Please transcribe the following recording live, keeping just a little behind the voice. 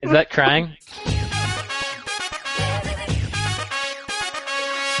that crying?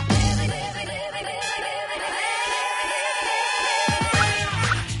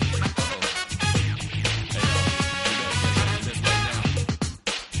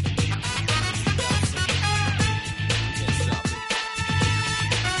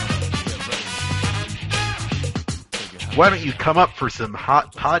 Why don't you come up for some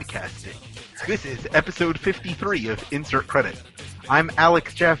hot podcasting? This is episode 53 of Insert Credit. I'm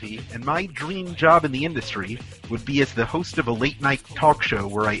Alex Jaffe, and my dream job in the industry would be as the host of a late-night talk show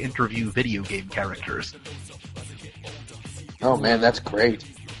where I interview video game characters. Oh man, that's great.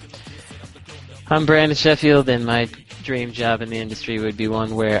 I'm Brandon Sheffield, and my dream job in the industry would be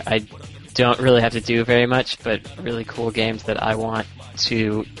one where I don't really have to do very much, but really cool games that I want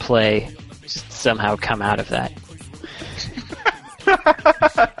to play just somehow come out of that.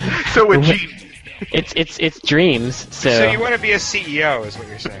 So a genius. It's dreams. So you want to be a CEO, is what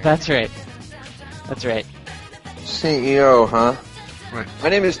you're saying? That's right. That's right. CEO, huh? Right. My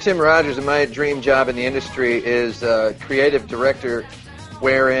name is Tim Rogers, and my dream job in the industry is creative director,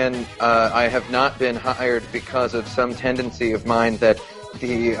 wherein I have not been hired because of some tendency of mine that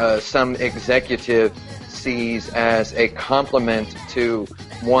some executive sees as a compliment to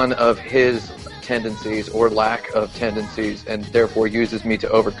one of his tendencies or lack of tendencies, and therefore uses me to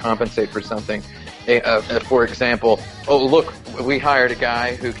overcompensate for something. For example, oh look, we hired a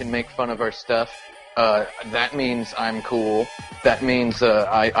guy who can make fun of our stuff. That means I'm cool. That means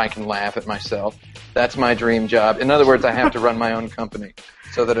I can laugh at myself. That's my dream job. In other words, I have to run my own company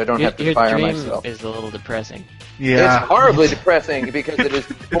so that I don't have to fire myself. Your dream is a little depressing. Yeah. It's horribly depressing because it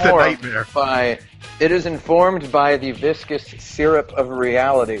is informed by the viscous syrup of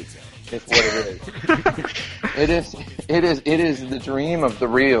reality. Is what it is. It is the dream of the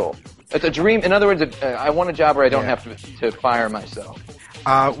real. It's a dream. In other words, I want a job where I don't have to fire myself.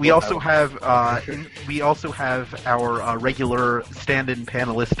 We also have our regular stand-in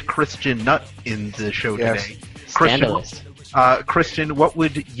panelist Christian Nutt in the show today. Christian, what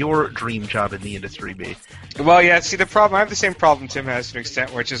would your dream job in the industry be? Well, yeah. See, the problem. I have the same problem Tim has to an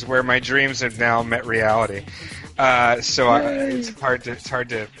extent, which is where my dreams have now met reality. It's hard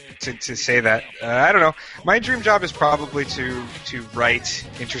to say that. I don't know. My dream job is probably to write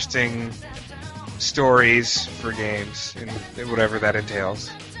interesting stories for games and whatever that entails.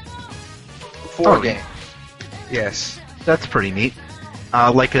 For games. Yes. That's pretty neat.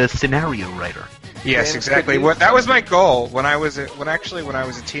 Like a scenario writer. Yes, exactly. That was my goal when I was a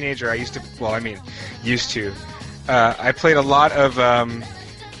teenager. I used to. I played a lot of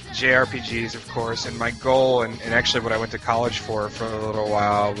JRPGs, of course, and my goal, and actually what I went to college for a little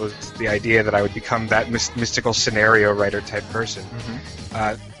while, was the idea that I would become that mystical scenario writer type person,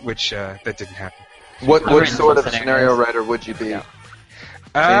 which that didn't happen. What sort of scenario writer would you be?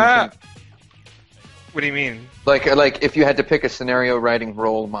 What do you mean? Like if you had to pick a scenario writing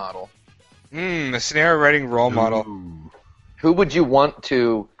role model. A scenario writing role model. Who would you want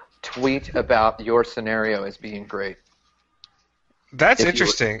to tweet about your scenario as being great? That's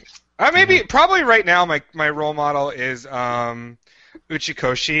interesting. Probably right now my role model is Uchikoshi,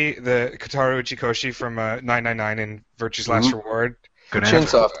 the Kotaro Uchikoshi from 999 in Virtue's Last Reward. Good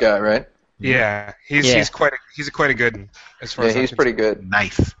Chinsoft guy, right? Yeah, he's quite a good one as far as he's pretty good.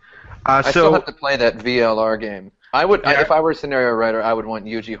 Nice. I still have to play that VLR game. I would, if I were a scenario writer, I would want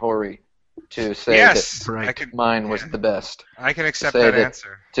Yuji Horii to say that mine was the best. I can accept that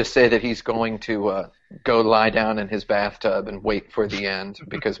answer. To say that he's going to go lie down in his bathtub and wait for the end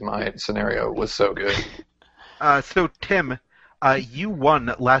because my scenario was so good. So, Tim, you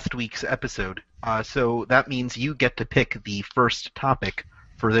won last week's episode, so that means you get to pick the first topic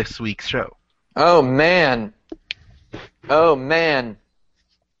for this week's show. Oh, man.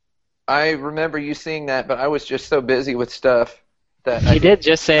 I remember you seeing that, but I was just so busy with stuff. He did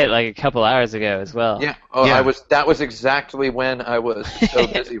just say it like a couple hours ago as well. Yeah. That was exactly when I was so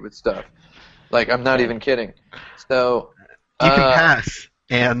busy with stuff. Like, I'm not even kidding. So you can pass,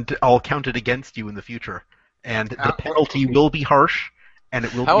 and I'll count it against you in the future. And the penalty will be harsh, and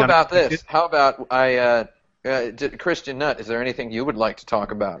it will be unexpected. How about this? How about Christian Nutt, is there anything you would like to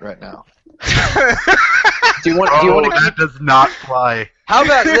talk about right now? Do you want to that does not fly. How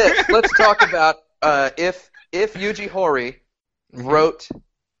about this? Let's talk about if Yuji Horii wrote.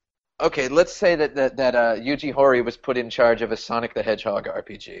 Okay, let's say that Yuji Horii was put in charge of a Sonic the Hedgehog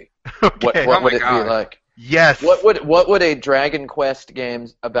RPG. Okay. What would it be like? Yes. What would a Dragon Quest game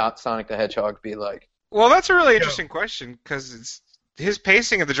about Sonic the Hedgehog be like? Well, that's a really interesting question because his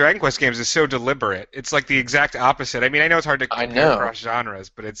pacing of the Dragon Quest games is so deliberate. It's like the exact opposite. I mean, I know it's hard to compare across genres,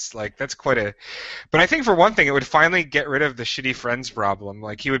 but it's like that's quite a. But I think for one thing, it would finally get rid of the shitty friends problem.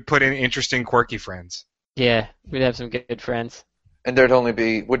 Like he would put in interesting, quirky friends. Yeah, we'd have some good friends. And there'd only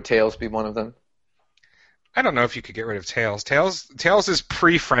be would Tails be one of them? I don't know if you could get rid of Tails. Tails is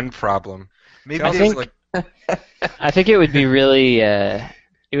pre-friend problem. Maybe I think I think it would be really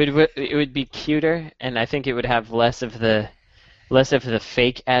it would be cuter, and I think it would have less of the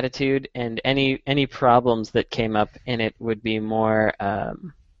fake attitude, and any problems that came up in it would be more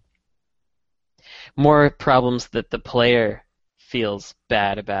problems that the player feels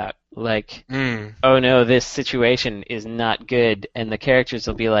bad about. Like, oh no, this situation is not good, and the characters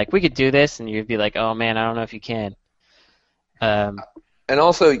will be like, we could do this, and you'd be like, oh man, I don't know if you can. And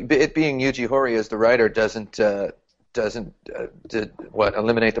also, it being Yuji Horii as the writer doesn't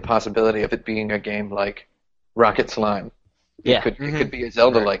eliminate the possibility of it being a game like Rocket Slime. Yeah, it could be a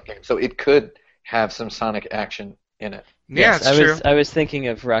Zelda-like game, so it could have some Sonic action in it. Yeah, yes, true. I was thinking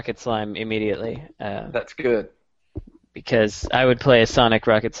of Rocket Slime immediately. That's good. Because I would play a Sonic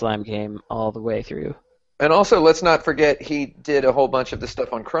Rocket Slime game all the way through. And also, let's not forget, he did a whole bunch of the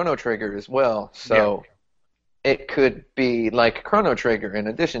stuff on Chrono Trigger as well, so it could be like Chrono Trigger in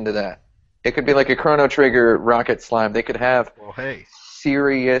addition to that. It could be like a Chrono Trigger Rocket Slime. They could have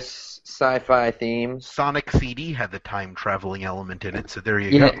serious sci-fi themes. Sonic CD had the time-traveling element in it, so there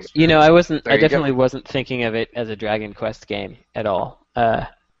you go. You know, I definitely wasn't thinking of it as a Dragon Quest game at all. The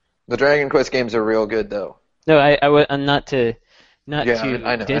Dragon Quest games are real good, though. No, I'm not to diss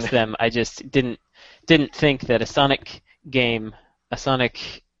I them. I just didn't think that a Sonic game by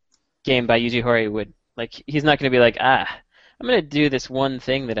Yuji Horii would, like, he's not going to be like, I'm going to do this one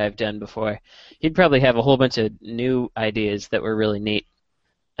thing that I've done before. He'd probably have a whole bunch of new ideas that were really neat.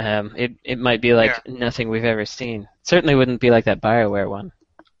 It might be like nothing we've ever seen. Certainly wouldn't be like that BioWare one.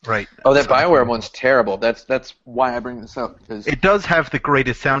 Right. Oh, that BioWare one's terrible. That's why I bring this up. Because it does have the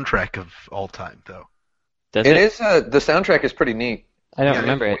greatest soundtrack of all time, though. Does it? It is. The soundtrack is pretty neat. I don't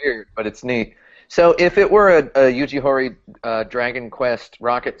remember it's weird, but it's neat. So if it were a Yuji Horii Dragon Quest,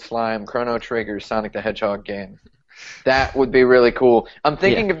 Rocket Slime, Chrono Trigger, Sonic the Hedgehog game, that would be really cool. I'm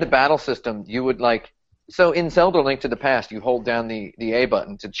thinking of the battle system. You would like. So in Zelda Link to the Past, you hold down the A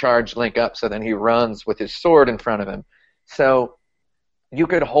button to charge Link up, so then he runs with his sword in front of him. So you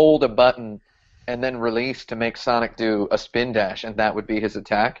could hold a button and then release to make Sonic do a spin dash, and that would be his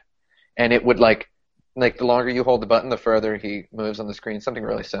attack. And it would like the longer you hold the button, the further he moves on the screen. Something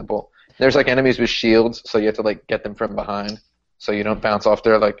really simple. There's like enemies with shields, so you have to like get them from behind, so you don't bounce off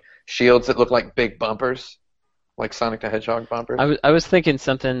their like shields that look like big bumpers, like Sonic the Hedgehog bumpers. I was thinking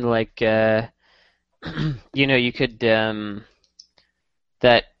something like, you could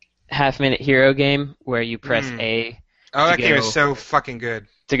that half-minute hero game where you press A. Oh, that game is so fucking good.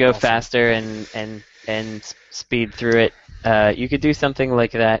 To go faster and speed through it. You could do something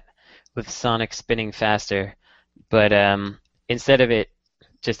like that with Sonic spinning faster, but instead of it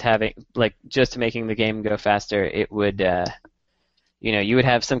just making the game go faster, it would you would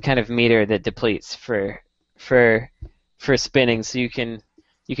have some kind of meter that depletes for spinning, so you can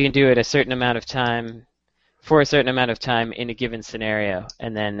do it a certain amount of time for a certain amount of time in a given scenario,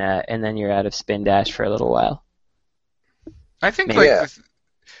 and then you're out of spin dash for a little while. I think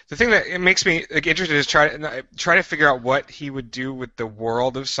the thing that it makes me interested is try to figure out what he would do with the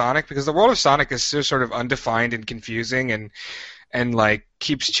world of Sonic, because the world of Sonic is so sort of undefined and confusing and like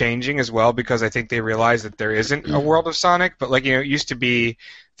keeps changing as well, because I think they realize that there isn't a world of Sonic, but like it used to be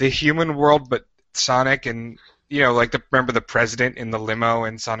the human world, but Sonic, and remember the president in the limo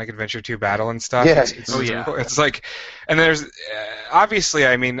in Sonic Adventure 2 Battle and stuff. Yeah. It's like, and there's obviously,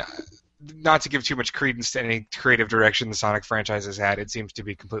 I mean, not to give too much credence to any creative direction the Sonic franchise has had, it seems to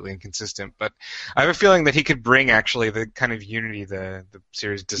be completely inconsistent. But I have a feeling that he could bring actually the kind of unity the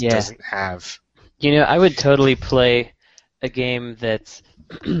series just doesn't have. I would totally play a game that's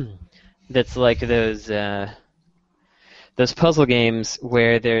like those puzzle games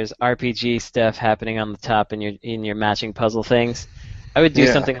where there's RPG stuff happening on the top and you're matching puzzle things. I would do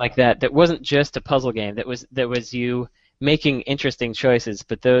something like that. That wasn't just a puzzle game. That was you making interesting choices,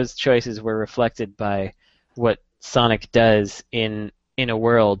 but those choices were reflected by what Sonic does in a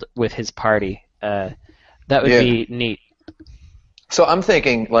world with his party. That would be neat. So I'm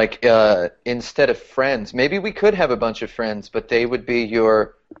thinking, like, instead of friends, maybe we could have a bunch of friends, but they would be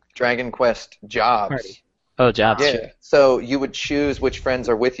your Dragon Quest jobs. Party. Oh, jobs. Yeah. Sure. So you would choose which friends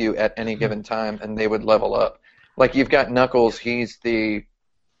are with you at any given time, and they would level up. Like, you've got Knuckles, he's the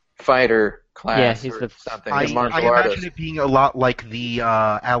fighter class or something. I the martial imagine artist. it being a lot like the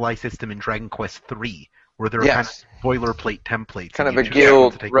ally system in Dragon Quest III, where there are kind of boilerplate templates. Kind and of you a just happen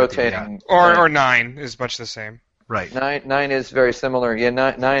guild to take what they got. rotating. Or 9 is much the same. Right. 9 is very similar. Yeah,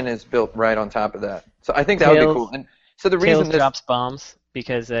 9 is built right on top of that. So I think that would be cool. And so the reason Tails drops bombs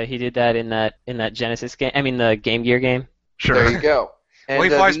because he did that in that Genesis game. I mean the Game Gear game. Sure. There you go. And, Well,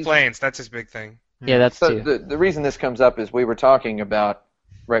 he flies planes. That's his big thing. Yeah, that's so too. the reason this comes up is we were talking about,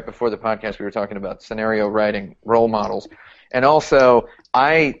 right before the podcast, we were talking about scenario writing role models. And also,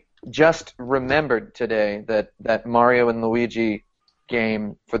 I just remembered today that Mario and Luigi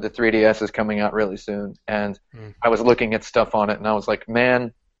game for the 3DS is coming out really soon. And I was looking at stuff on it, and I was like,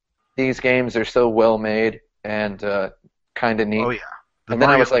 man, these games are so well made and kind of neat. Oh, yeah. The And then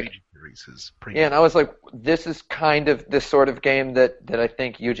I Mario was like, Luigi series is pretty yeah, and I was like, this is kind of this sort of game that I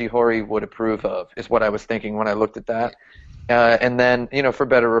think Yuji Horii would approve of, is what I was thinking when I looked at that. And then, for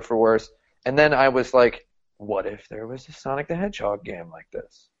better or for worse. And then I was like, what if there was a Sonic the Hedgehog game like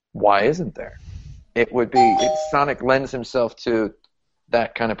this? Why isn't there? Sonic lends himself to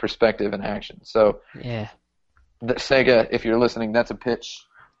that kind of perspective and action. So, Yeah. Sega, if you're listening, that's a pitch.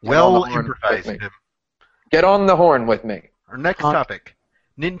 well improvised. Tim. Get on the horn with me. Our next topic.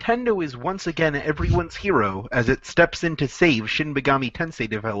 Nintendo is once again everyone's hero as it steps in to save Shin Megami Tensei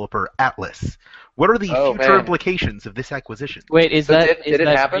developer Atlas. What are the future implications of this acquisition? Wait, is So that did it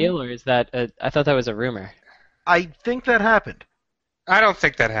happen? real or is that? I thought that was a rumor. I think that happened. I don't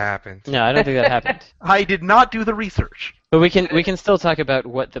think that happened. No, I don't think that happened. I did not do the research. But we can still talk about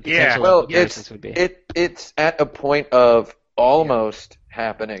what the potential Well, implications would be. it's at a point of almost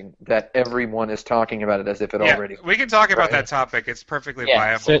happening that everyone is talking about it as if it already. We can talk about that topic. It's perfectly Yeah,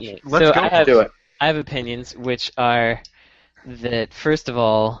 viable. certainly. Let's so go. I Do it. have opinions, which are that first of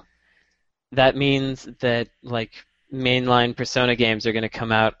all, that means that like mainline Persona games are going to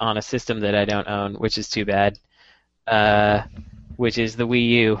come out on a system that I don't own, which is too bad. Which is the Wii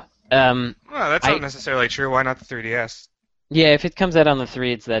U. Well, that's not necessarily true. Why not the 3DS? Yeah, if it comes out on the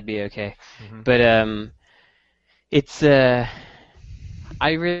 3, that'd be okay. Mhm. But it's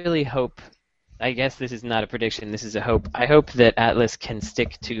I really hope. I guess this is not a prediction. This is a hope. I hope that Atlas can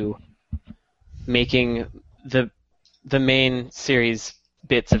stick to making the main series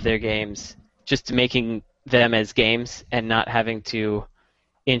bits of their games, just making them as games and not having to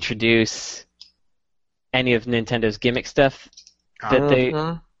introduce any of Nintendo's gimmick stuff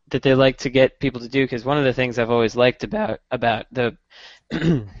that they like to get people to do. Because one of the things I've always liked about the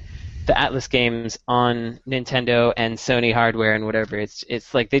the Atlas games on Nintendo and Sony hardware and whatever,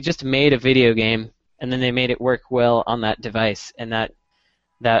 it's like they just made a video game and then they made it work well on that device, and that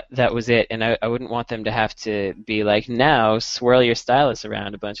was it. And I wouldn't want them to have to be like, now swirl your stylus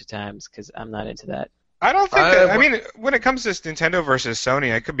around a bunch of times, because I'm not into that. I don't think that. I mean, when it comes to Nintendo versus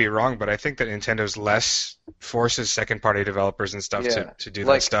Sony, I could be wrong, but I think that Nintendo's less forces second-party developers and stuff to do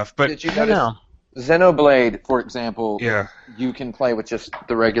that stuff. But did you I don't notice know. Xenoblade, for example? Yeah. You can play with just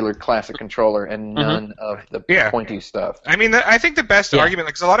the regular classic controller and none of the pointy stuff. I mean, I think the best argument,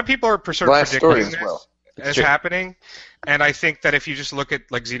 because a lot of people are sort of Last story predicting as well. this as happening, and I think that if you just look at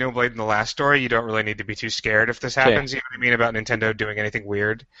like Xenoblade and the last story, you don't really need to be too scared if this happens. You know what I mean about Nintendo doing anything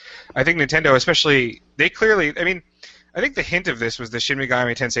weird. I think Nintendo, especially, they clearly. I mean, I think the hint of this was the Shin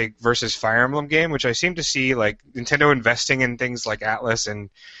Megami Tensei versus Fire Emblem game, which I seem to see like Nintendo investing in things like Atlas and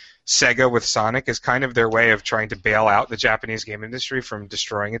Sega with Sonic is kind of their way of trying to bail out the Japanese game industry from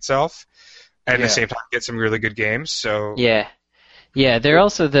destroying itself, and at the same time get some really good games. So Yeah. They're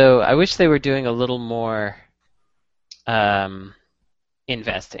also, though, I wish they were doing a little more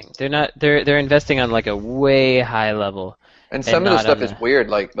investing. They're investing on like a way high level. And some of the not stuff on is the- weird,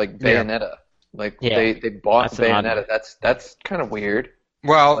 like Bayonetta. Like they bought That's an odd Bayonetta. one. That's kind of weird.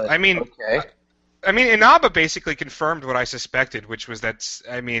 well, But, I mean, okay. Inaba basically confirmed what I suspected, which was that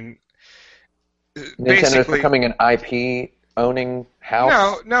Nintendo's basically becoming an IP owning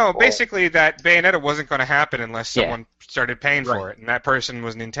house. No, basically that Bayonetta wasn't going to happen unless someone started paying for it, and that person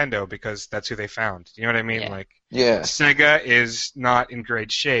was Nintendo because that's who they found. You know what I mean? Yeah. Like, Yeah. Sega is not in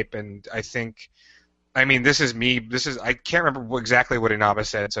great shape, and I think, I mean, this is me. I can't remember exactly what Inaba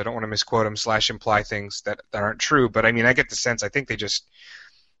said, so I don't want to misquote him / imply things that aren't true. But I mean, I get the sense. I think they just,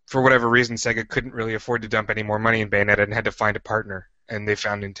 for whatever reason, Sega couldn't really afford to dump any more money in Bayonetta and had to find a partner, and they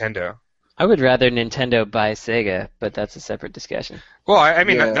found Nintendo. I would rather Nintendo buy Sega, but that's a separate discussion. Well, I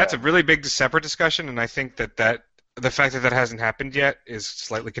mean, Yeah. that's a really big separate discussion, and I think that the fact that hasn't happened yet is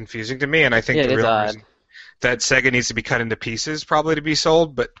slightly confusing to me, and I think Yeah, it the is real odd. reason that Sega needs to be cut into pieces probably to be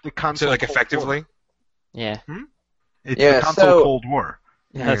sold, but The to console like Cold effectively. War. Yeah, It's Yeah, the console so- Cold War.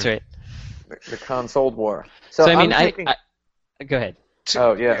 that's right. The console war. So, So, I mean, I'm thinking, go ahead.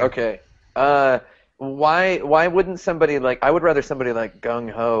 Oh yeah, okay. Why wouldn't somebody like? I would rather somebody like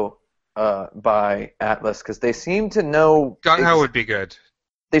Gung Ho by Atlas because they seem to know. Gung Ho would be good.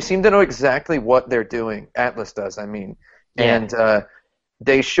 They seem to know exactly what they're doing. Atlas does, I mean, Yeah. and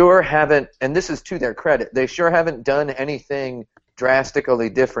they sure haven't. And this is to their credit. They sure haven't done anything drastically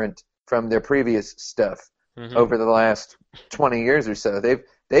different from their previous stuff over the last 20 years or so.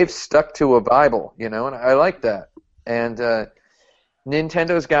 They've stuck to a Bible, and I like that. And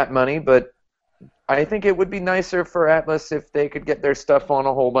Nintendo's got money, but I think it would be nicer for Atlas if they could get their stuff on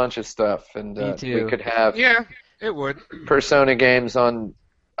a whole bunch of stuff, and Me too. we could have It would. Persona games on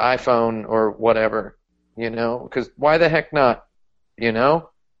iPhone or whatever, because why the heck not, Yeah,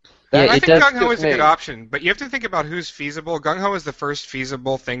 I it think does- Gung Ho is a just good me. option, but you have to think about who's feasible. Gung Ho is the first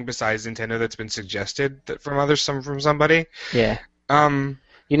feasible thing besides Nintendo that's been suggested from somebody. Yeah. Um,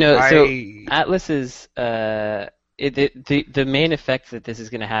 So I- Atlas's the main effect that this is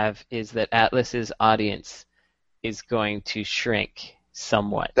going to have is that Atlas's audience is going to shrink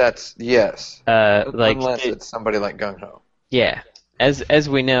somewhat. That's yes, Like unless it's somebody like Gung Ho. yeah, as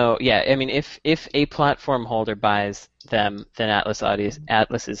we know, yeah. I mean, if a platform holder buys them, then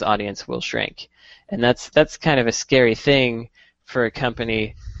Atlas's audience will shrink, and that's kind of a scary thing for a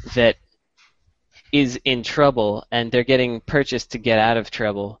company that is in trouble and they're getting purchased to get out of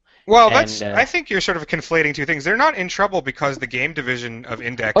trouble. Well, And, I think you're sort of conflating two things. They're not in trouble because the game division of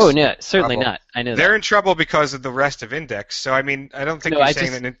Index. Oh no, certainly trouble. not. I know They're that. in trouble because of the rest of Index. So I mean, I don't think No, you're I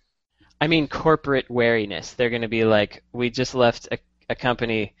saying just- that. I mean corporate wariness. They're going to be like, we just left a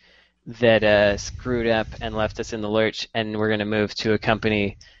company that screwed up and left us in the lurch, and we're going to move to a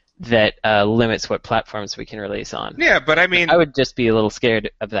company that limits what platforms we can release on. Yeah, but I mean, I would just be a little scared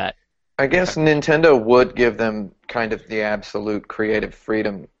of that. I guess Nintendo would give them kind of the absolute creative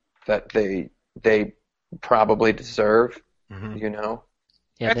freedom that they probably deserve, Yeah,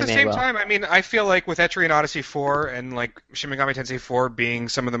 at they the may same well. time, I mean, I feel like with Etrian Odyssey 4 and like Shin Megami Tensei 4 being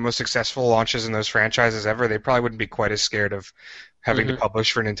some of the most successful launches in those franchises ever, they probably wouldn't be quite as scared of having to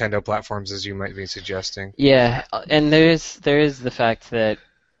publish for Nintendo platforms as you might be suggesting. Yeah, and there is the fact that,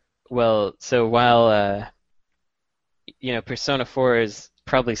 well, so while Persona 4 is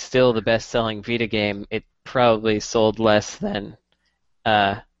probably still the best-selling Vita game, it probably sold less than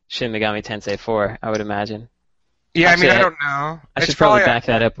Shin Megami Tensei 4, I would imagine. Yeah, Actually, I don't know. I It's should probably probably back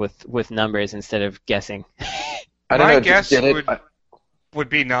that up with numbers instead of guessing. I don't My know. guess Did it? would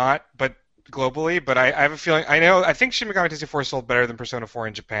be not, but globally. But I have a feeling. I think Shin Megami Tensei 4 sold better than Persona 4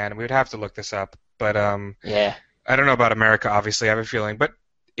 in Japan, and we would have to look this up. But Yeah. I don't know about America. Obviously, I have a feeling. But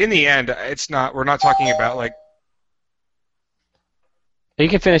in the end, it's not. We're not talking about like. You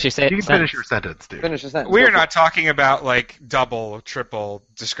can finish your You can finish your sentence, dude. Finish the sentence. We're Go for not talking about like double, triple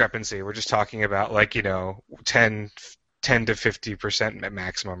discrepancy. We're just talking about like 10 to 50% at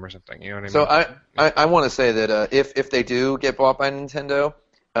maximum or something. You know what I mean? So I want to say that if they do get bought by Nintendo,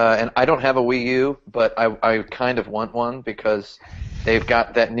 and I don't have a Wii U, but I kind of want one because they've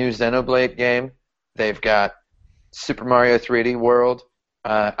got that new Xenoblade game. They've got Super Mario 3D World.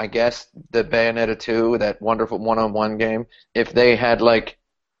 I guess the Bayonetta 2, that wonderful one-on-one game. If they had like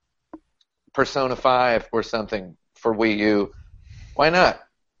Persona 5 or something for Wii U, why not?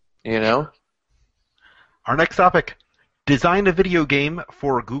 Our next topic: design a video game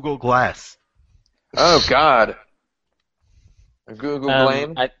for Google Glass. Oh God. Google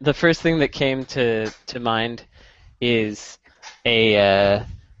blame. The first thing that came to mind is a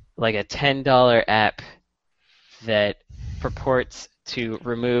 $10 app that purports to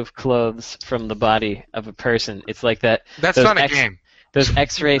remove clothes from the body of a person. It's like that. That's those not a game. Those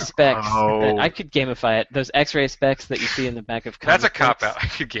X-ray specs. Oh. I could gamify it. Those X-ray specs that you see in the back of comic That's a cop books. out. I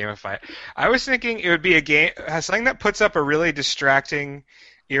could gamify it. I was thinking it would be a game, something that puts up a really distracting,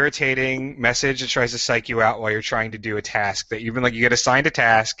 irritating message that tries to psych you out while you're trying to do a task. That you get assigned a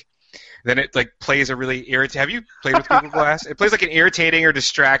task, then it like plays a really irritating. Have you played with Google Glass? It plays like an irritating or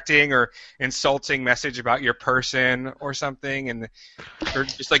distracting or insulting message about your person or something, and or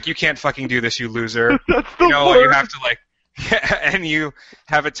just like you can't fucking do this, you loser. That's the You worst. have to like. And you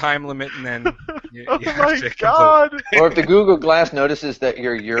have a time limit, and then you Oh have my to complete. god! Or if the Google Glass notices that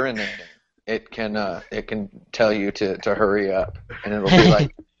you're urinating, it can tell you to hurry up, and it'll be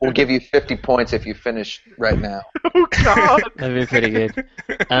like, "We'll give you 50 points if you finish right now." Oh god! That'd be pretty good.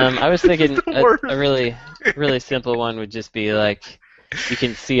 I was thinking It's the worst. a really simple one would just be like, you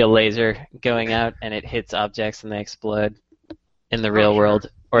can see a laser going out and it hits objects and they explode in the real sure.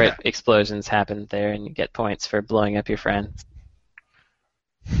 world, or Yeah. explosions happen there and you get points for blowing up your friends.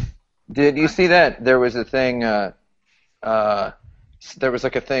 Did you see that? There was a thing. There was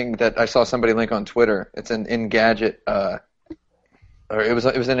like a thing that I saw somebody link on Twitter. It's an Engadget, or it was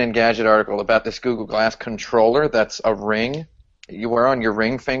an Engadget article about this Google Glass controller that's a ring, you wear on your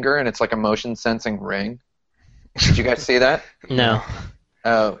ring finger, and it's like a motion sensing ring. Did you guys see that? No.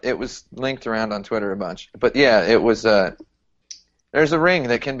 Oh, it was linked around on Twitter a bunch. But yeah, it was. There's a ring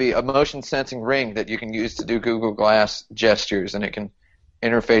that can be a motion sensing ring that you can use to do Google Glass gestures, and it can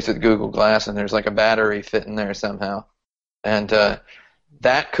interface with Google Glass, and there's like a battery fit in there somehow, and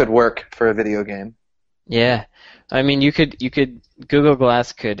that could work for a video game. Yeah, I mean, you could Google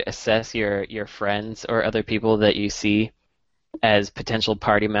Glass could assess your friends or other people that you see as potential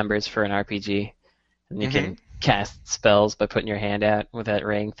party members for an RPG, and you can cast spells by putting your hand out with that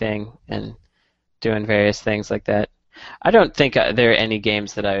ring thing and doing various things like that. I don't think there are any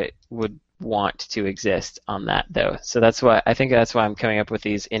games that I would want to exist on that, though. So that's why I'm coming up with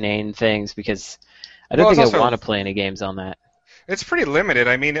these inane things, because I don't think I want to play any games on that. It's pretty limited.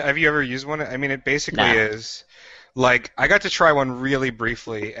 I mean, have you ever used one? I mean, it basically is like, I got to try one really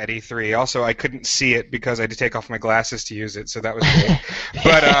briefly at E3. Also, I couldn't see it because I had to take off my glasses to use it, so that was great.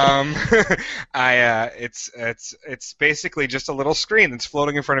 But it's basically just a little screen that's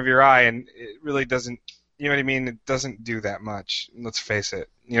floating in front of your eye, and it really doesn't. You know what I mean? It doesn't do that much. Let's face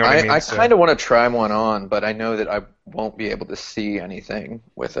it. You know what I mean? I kind of want to try one on, but I know that I won't be able to see anything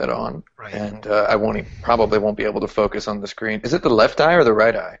with it on, and I probably won't be able to focus on the screen. Is it the left eye or the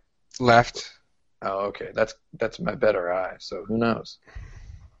right eye? Left. Oh, okay. That's my better eye. So who knows?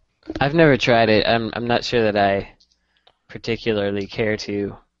 I've never tried it. I'm not sure that I particularly care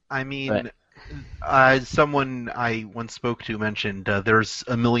to. I mean, as someone I once spoke to mentioned, there's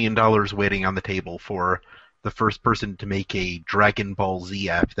 $1 million waiting on the table for the first person to make a Dragon Ball Z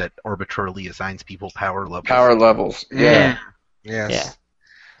app that arbitrarily assigns people power levels. Power levels, yeah. Yes.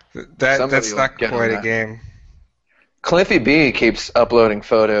 Yeah. That's not quite a game. Cliffy B keeps uploading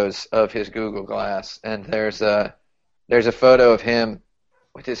photos of his Google Glass, and there's a photo of him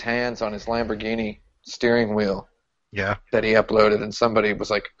with his hands on his Lamborghini steering wheel. Yeah. That he uploaded, and somebody was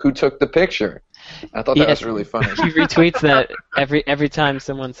like, "Who took the picture?" I thought that was really funny. He retweets that every time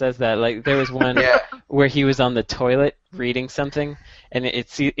someone says that. Like, there was one where he was on the toilet reading something, and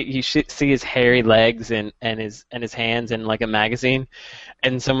you should see his hairy legs and his hands in like a magazine,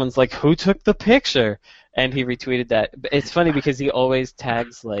 and someone's like, "Who took the picture?" And he retweeted that. But it's funny because he always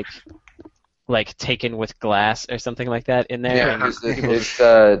tags like taken with glass or something like that in there. Yeah, that's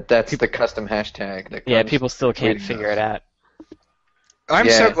the custom hashtag. People still can't figure it out. I'm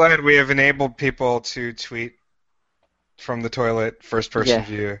so glad we have enabled people to tweet from the toilet, first-person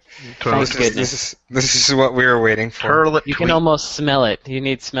view. This is what we were waiting for. You can almost smell it. You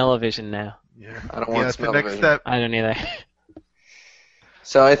need smell-o-vision now. Yeah, I don't want smell-o-vision. I don't either.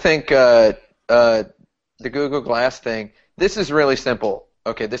 So I think the Google Glass thing, this is really simple.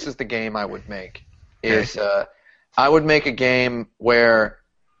 Okay, this is the game I would make. I would make a game where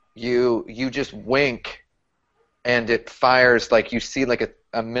you just wink and it fires, like you see like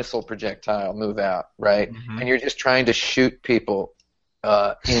a missile projectile move out, right? Mm-hmm. And you're just trying to shoot people in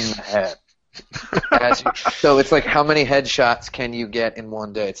the head. So it's like, how many headshots can you get in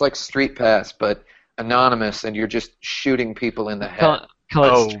one day? It's like Street Pass, but anonymous, and you're just shooting people in the head.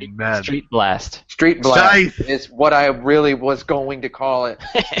 Call it Street Blast. Street Blast is what I really was going to call it.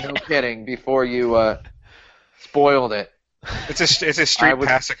 No kidding. Before you spoiled it. It's a Street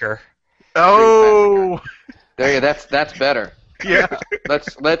Passaker. Oh, there you. That's better. Yeah.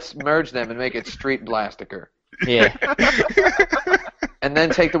 Let's merge them and make it Street Blasstacre. Yeah. And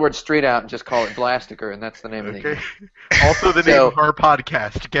then take the word street out and just call it Blasstacre, and that's the name of the game. Also the name of our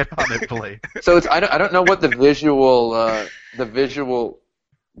podcast. Get on it, Blade. So I don't know what the visual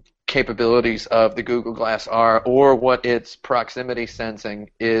capabilities of the Google Glass are, or what its proximity sensing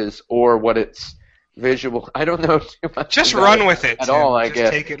is, or what its visual. I don't know too much. Just run with it at all. I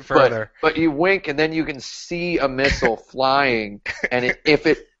guess. Take it further. But you wink, and then you can see a missile flying, and if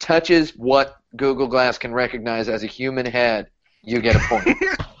it touches what Google Glass can recognize as a human head, you get a point.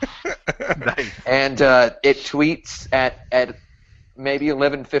 Nice. And it tweets at maybe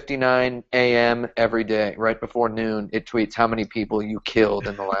 11:59 a.m. every day, right before noon. It tweets how many people you killed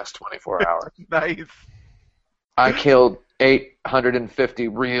in the last 24 hours. Nice. I killed 850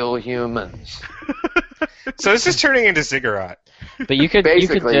 real humans. So this is turning into Ziggurat. But you could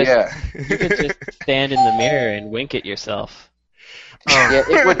basically, you could just stand in the mirror and wink at yourself. Yeah,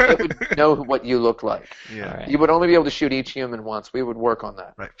 it would know what you look like. Yeah. Right. You would only be able to shoot each human once. We would work on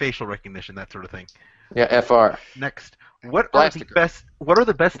that. Right, facial recognition, that sort of thing. Yeah, FR. Next, what are the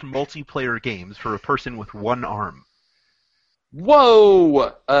best multiplayer games for a person with one arm?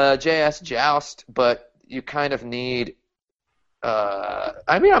 Whoa! JS Joust, but you kind of need.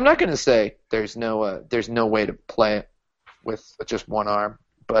 I mean, I'm not going to say there's no way to play it with just one arm,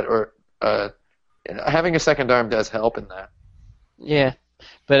 but having a second arm does help in that. Yeah,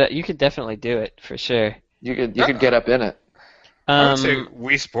 but you could definitely do it for sure. You could get up in it. I would say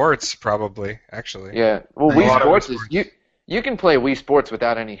Wii Sports probably, actually. Yeah. Well, A Wii lot of Sports Wii is Sports. you can play Wii Sports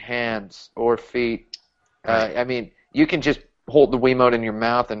without any hands or feet. Right. I mean, you can just hold the Wiimote in your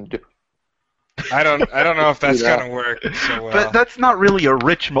mouth and I don't know if that's Do that. gonna work so well. But that's not really a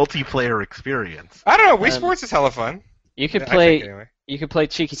rich multiplayer experience. I don't know. Wii Sports is hella fun. You could I play. think, anyway. You could play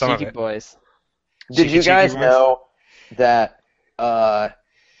Cheeky Some of Cheeky it. Boys. Did you Cheeky guys Boys? know that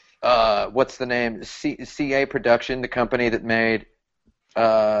what's the name? CA Production, the company that made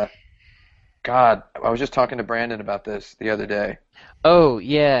God, I was just talking to Brandon about this the other day. Oh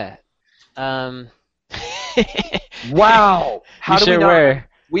yeah. Wow! How you do sure we not? were.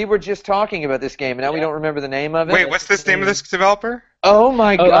 We were just talking about this game, and now we don't remember the name of it. Wait, what's this name of this developer? Oh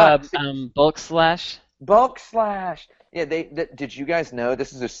my God! Bulk Slash. Bulk Slash. Yeah, did you guys know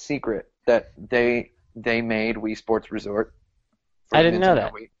this is a secret that they made Wii Sports Resort? for I didn't know Nintendo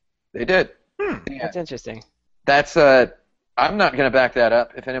that. Wii? They did. Hmm. Yeah. That's interesting. That's I'm not going to back that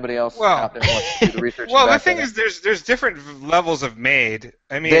up. If anybody else out there wants to do the research, Well, to the back thing that is, there's different levels of made.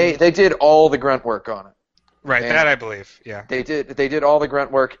 I up. mean, they did all the grunt work on it. right? and- That I believe. Yeah. They did all the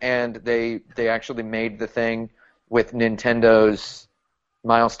grunt work, and they actually made the thing with Nintendo's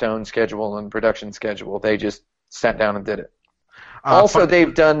milestone schedule and production schedule. They just sat down and did it. Also,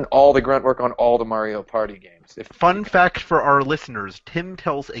 they've done all the grunt work on all the Mario Party games. Fun fact for our listeners: Tim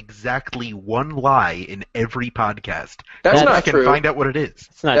tells exactly one lie in every podcast. That's Go not back true. and find out what it is.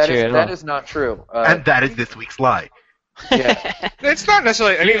 It's not That true is- at all. that is not true. And that is this week's lie. Yeah. It's not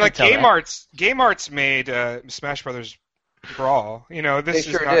necessarily. I You mean, can like tell that. Game Arts made Smash Brothers Brawl. You know, They this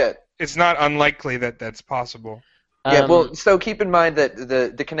sure is not. did. It's not unlikely that that's possible. Yeah, well, so keep in mind that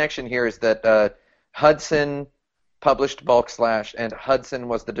the connection here is that Hudson published Bulk Slash, and Hudson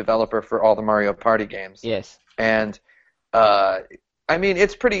was the developer for all the Mario Party games. yes. And I mean,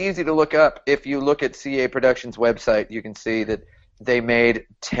 it's pretty easy to look up. If you look at CA Productions' website, you can see that they made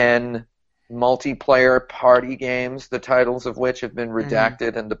 10 multiplayer party games, the titles of which have been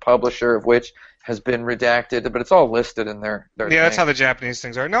redacted, and the publisher of which has been redacted. But it's all listed in their Yeah, thing. that's how the Japanese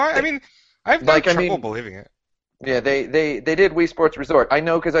things are. No, I mean, I've no trouble believing it. Yeah, they did Wii Sports Resort. I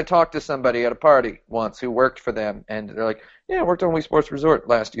know because I talked to somebody at a party once who worked for them, and they're like, "Yeah, I worked on Wii Sports Resort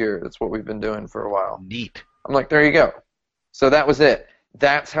last year. That's what we've been doing for a while." Neat. I'm like, "There you go." So that was it.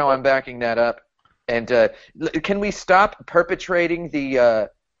 That's how I'm backing that up. And can we stop perpetrating the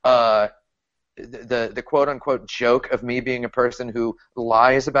quote unquote joke of me being a person who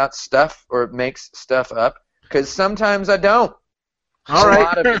lies about stuff or makes stuff up? Because sometimes I don't. All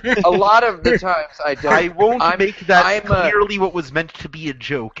right. A lot of the times I don't. I won't make that I'm, clearly what was meant to be a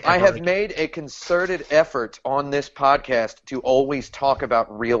joke. I ever have again. made a concerted effort on this podcast to always talk about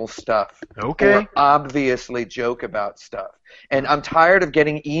real stuff. Okay. Or obviously joke about stuff. And I'm tired of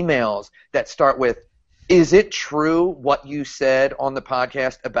getting emails that start with, "Is it true what you said on the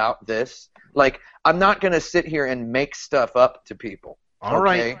podcast about this?" Like, I'm not going to sit here and make stuff up to people. All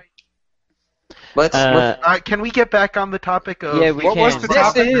right. Let's Can we get back on the topic of Yeah, we What can. was the this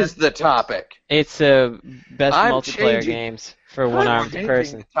topic? is the topic. It's best I'm multiplayer changing- games for one I'm armed changing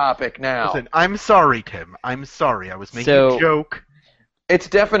person. the topic now. Listen, I'm sorry, Tim. I'm sorry. I was making So- a joke. It's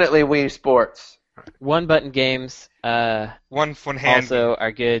definitely Wii Sports. One button games One hand. also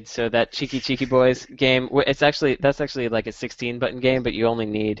are good. So that Cheeky Cheeky Boys game, that's actually like a 16 button game, but you only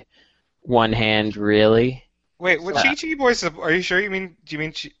need one hand really. Wait, what Cheeky Cheeky Boys? Are you sure? Do you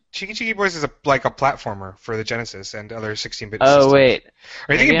mean Cheeky Cheeky Boys is like a platformer for the Genesis and other 16-bit systems? Oh wait,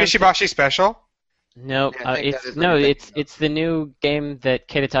 Are you thinking Maybe I'm Bishibashi Special? no, Yeah, I think that it's is what you're thinking of. it's the new game that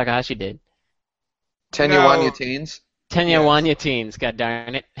Keita Takahashi did. Tenya Teens. Tenya Yes. Wanya Teens, god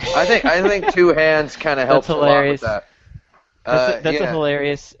darn it. I think two hands kind of helps That's a lot hilarious. with that. That's yeah. a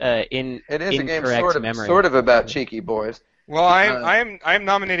hilarious It is a game incorrect memory. sort of about cheeky boys. Well, I'm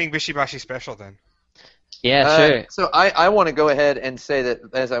nominating Bishibashi Special then. Yeah, sure. So I want to go ahead and say that,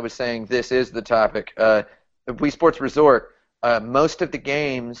 as I was saying, this is the topic. Wii Sports Resort, most of the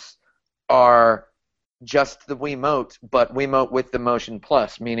games are just the Wiimote, but Wiimote with the Motion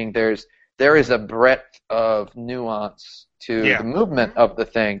Plus, meaning there is a breadth of nuance to Yeah. the movement of the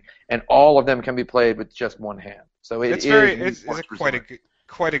thing, and all of them can be played with just one hand. So It's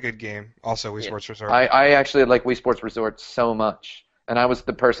quite a good game. Also, Wii Sports Resort. I actually like Wii Sports Resort so much, and I was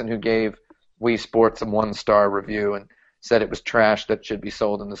the person who gave Wii Sports a 1-star review and said it was trash that should be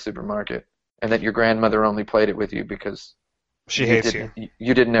sold in the supermarket, and that your grandmother only played it with you because She hates you.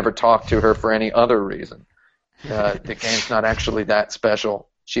 you didn't ever talk to her for any other reason. The game's not actually that special.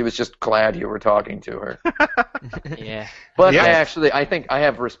 She was just glad you were talking to her. Yeah. But Yeah. I think I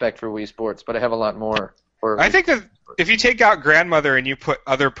have respect for Wii Sports, but I have a lot more Or I think that if you take out grandmother and you put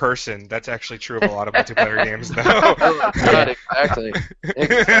other person, that's actually true of a lot of multiplayer games, though. Not exactly.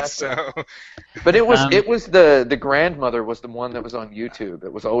 Exactly. So, But it was the grandmother was the one that was on YouTube.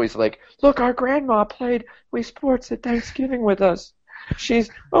 It was always like, look, our grandma played Wii Sports at Thanksgiving with us.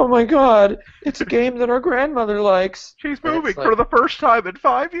 Oh my God, it's a game that our grandmother likes. She's moving for the first time in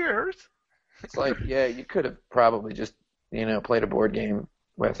 5 years. It's like, yeah, you could have probably just, played a board game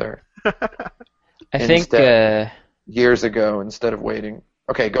with her. I think Years ago instead of waiting.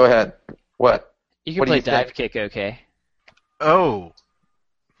 Okay, go ahead. What? you can What do play you think? Dive Kick okay. Oh.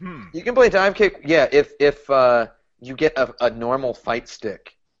 You can play dive kick, yeah, if you get a normal fight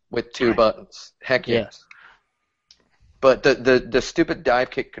stick with 2 buttons. Heck Yeah. yes. But the stupid dive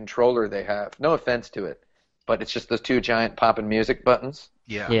kick controller they have, no offense to it, but it's just those 2 giant poppin' music buttons.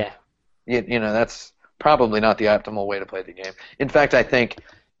 Yeah. Yeah. That's probably not the optimal way to play the game. In fact, I think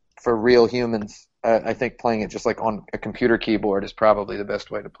for real humans, I think playing it just like on a computer keyboard is probably the best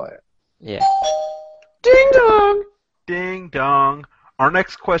way to play it. Yeah. Ding dong! Ding dong. Our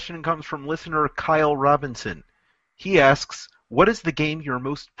next question comes from listener Kyle Robinson. He asks, what is the game you're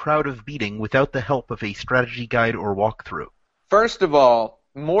most proud of beating without the help of a strategy guide or walkthrough? First of all,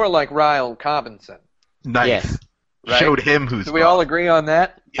 more like Ryle Cobinson. Nice. Yes. Right? Showed him who's Do we all agree on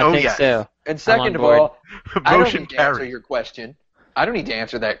that? I Oh, think yes. so. And second of board. all, I don't Motion need to answer carry. your question. I don't need to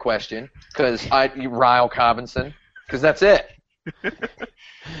answer that question because you Ryle Cobinson, because that's it.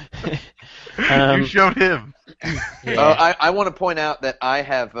 You showed him. Yeah. I want to point out that I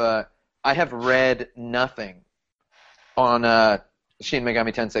have read nothing on Shin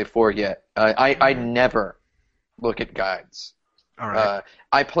Megami Tensei 4 yet. I never look at guides. All right.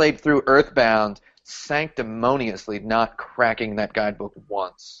 I played through Earthbound sanctimoniously, not cracking that guidebook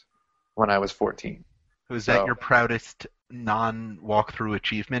once when I was 14. Was that your proudest non-walkthrough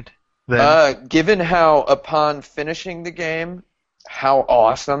achievement? Then? Given how, upon finishing the game, how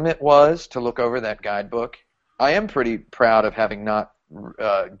awesome it was to look over that guidebook, I am pretty proud of having not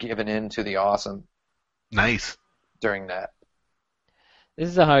given in to the awesome Nice. during that. This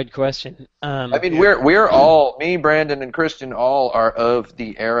is a hard question. I mean, we're all, me, Brandon, and Christian, all are of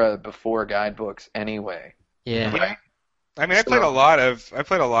the era before guidebooks anyway. Yeah. yeah. I mean, I played a lot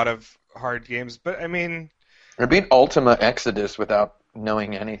of hard games, but I mean, I beat Ultima Exodus without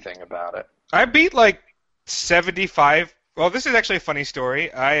knowing anything about it. I beat like 75. Well, this is actually a funny story.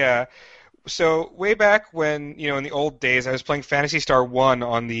 So way back when, in the old days, I was playing Phantasy Star 1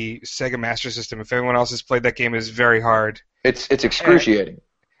 on the Sega Master System. If anyone else has played that game, it is very hard. It's excruciating.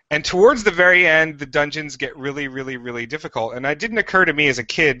 And towards the very end, the dungeons get really, really, really difficult. And it didn't occur to me as a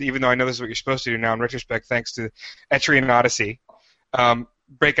kid, even though I know this is what you're supposed to do now in retrospect, thanks to Etrian Odyssey,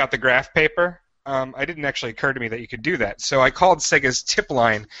 break out the graph paper. It didn't actually occur to me that you could do that. So I called Sega's tip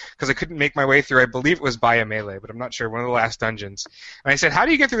line because I couldn't make my way through, I believe it was Via Melee, but I'm not sure, one of the last dungeons. And I said, how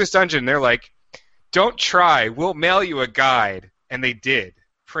do you get through this dungeon? And they're like, don't try, we'll mail you a guide. And they did.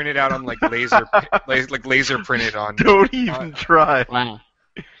 Printed out on like laser printed on. Don't even try. Wow.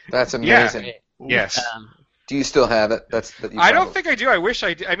 That's amazing. Yeah. Yes. Do you still have it? I don't think I do. I wish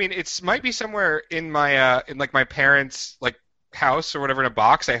I did. I mean, it might be somewhere in my my parents' house or whatever in a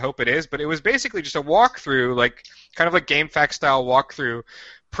box. I hope it is. But it was basically just a walkthrough, kind of like GameFAQ style walkthrough,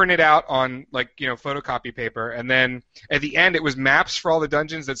 printed out on photocopy paper, and then at the end it was maps for all the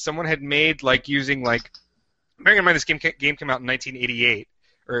dungeons that someone had made using bearing in mind this game came out in 1988.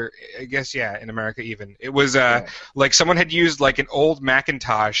 Or I guess in America even. It was someone had used an old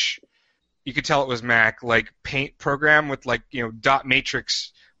Macintosh, you could tell it was Mac, paint program with dot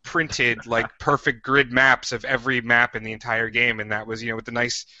matrix printed perfect grid maps of every map in the entire game, and that was with the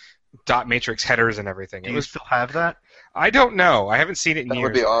nice dot matrix headers and everything. Do you still have that? I don't know. I haven't seen it in That years.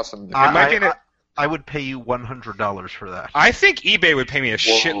 would be awesome. I would pay you $100 for that. I think eBay would pay me a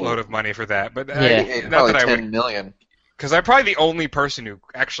shitload of money for that, but Yeah. not Probably that I 10 would. million. Because I'm probably the only person who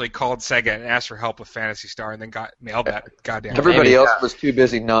actually called Sega and asked for help with Phantasy Star and then got mailed that goddamn. Everybody Maybe. else was too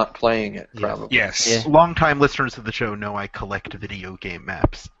busy not playing it, Yeah. probably. Yes. Yeah. Longtime listeners of the show know I collect video game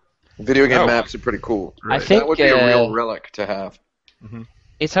maps. Video game Oh. maps are pretty cool. I think That would be a real relic to have.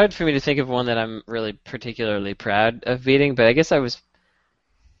 it's hard for me to think of one that I'm really particularly proud of beating, but I guess I was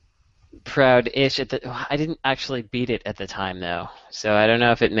proud-ish I didn't actually beat it at the time though, so I don't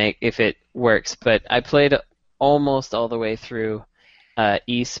know if it works. But I played almost all the way through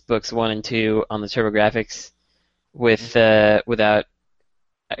East Books 1 and 2 on the TurboGrafx without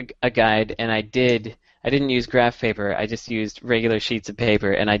a guide, and I didn't use graph paper. I just used regular sheets of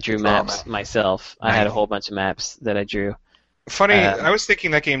paper, and I drew maps myself. I had a whole bunch of maps that I drew. Funny, I was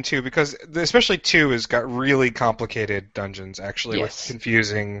thinking that game too because especially 2 has got really complicated dungeons actually Yes. with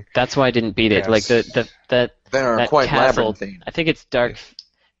confusing. That's why I didn't beat it. Yes. Like that They are that quite castle. labyrinthine. I think it's Dark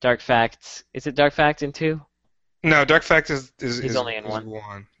Facts. Is it Dark Fact in 2? No, Dark Fact is only in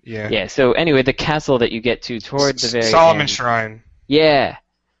 1. Yeah. Yeah. So anyway, the castle that you get to toward the very Solomon end. Shrine. Yeah.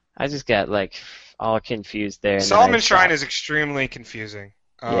 I just got like all confused there. And Solomon then I Shrine stopped. is extremely confusing.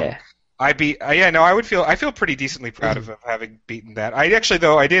 Yeah. I feel pretty decently proud of having beaten that.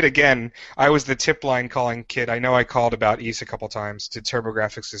 I did again. I was the tip line calling kid. I know I called about East a couple times to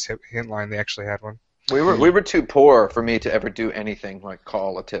TurboGrafx' hint line. They actually had one. We were too poor for me to ever do anything like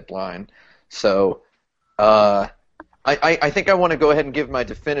call a tip line. So, I think I want to go ahead and give my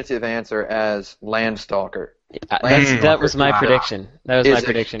definitive answer as Landstalker. That was my prediction. That was my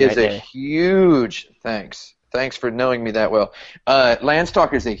prediction right there. Huge thanks. Thanks for knowing me that well.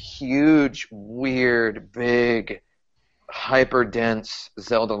 Landstalker is a huge, weird, big, hyper-dense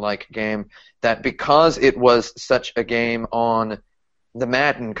Zelda-like game that because it was such a game on the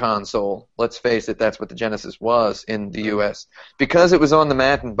Madden console, let's face it, that's what the Genesis was in the U.S., because it was on the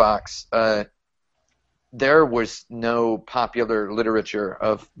Madden box, there was no popular literature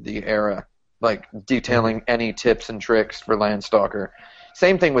of the era, like detailing any tips and tricks for Landstalker.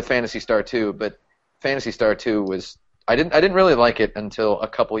 Same thing with Phantasy Star 2, but Phantasy Star 2 was I didn't really like it until a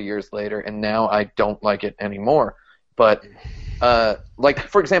couple years later, and now I don't like it anymore. But like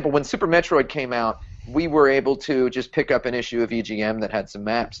for example, when Super Metroid came out, we were able to just pick up an issue of EGM that had some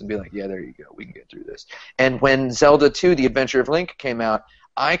maps and be like, yeah, there you go, we can get through this. And when Zelda 2: The Adventure of Link came out,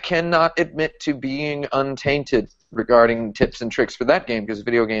 I cannot admit to being untainted regarding tips and tricks for that game because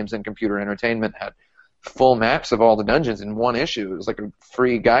video games and computer entertainment had full maps of all the dungeons in one issue. It was like a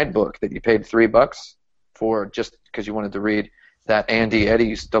free guidebook that you paid $3 for just because you wanted to read that Andy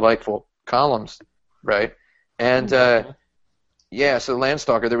Eddy's delightful columns, right? And so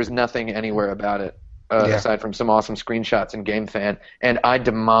Landstalker, there was nothing anywhere about it aside from some awesome screenshots in GameFan, and I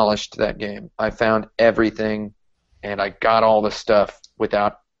demolished that game. I found everything, and I got all the stuff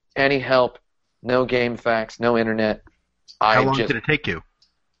without any help, no game facts, no internet. How long did it take you?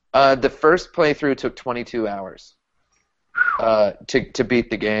 The first playthrough took 22 hours to beat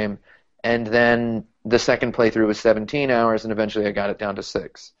the game, and then the second playthrough was 17 hours, and eventually I got it down to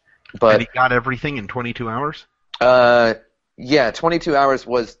 6. But And you got everything in 22 hours? Yeah, 22 hours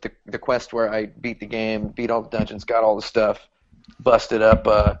was the quest where I beat the game, beat all the dungeons, got all the stuff, busted up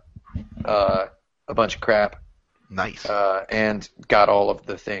a bunch of crap. Nice. And got all of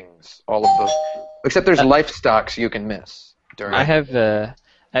the things, all of those. Except there's life stocks you can miss during. I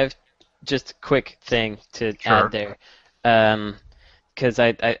have just a quick thing to add there, because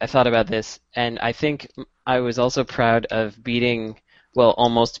I thought about this, and I think I was also proud of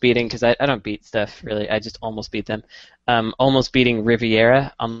almost beating, because I don't beat stuff really, I just almost beat them. Almost beating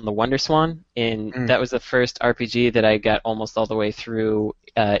Riviera on the WonderSwan. That was the first RPG that I got almost all the way through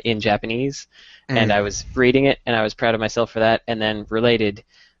in Japanese, and I was reading it, and I was proud of myself for that. And then related,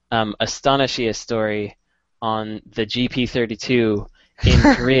 Astonishia story on the GP32 in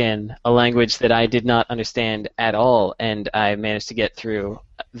Korean, a language that I did not understand at all, and I managed to get through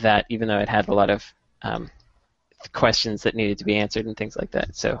that, even though it had a lot of questions that needed to be answered and things like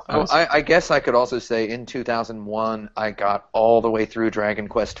that. So I guess I could also say in 2001 I got all the way through Dragon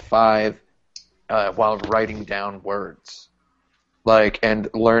Quest V while writing down words, and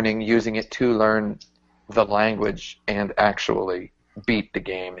using it to learn the language and actually beat the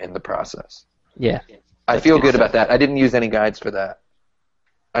game in the process. Yeah. I feel good about that. I didn't use any guides for that.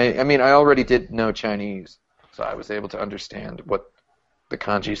 I mean, I already did know Chinese, so I was able to understand what the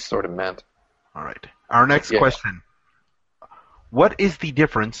kanji sort of meant. All right. Our next question. What is the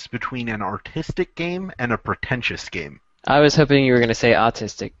difference between an artistic game and a pretentious game? I was hoping you were going to say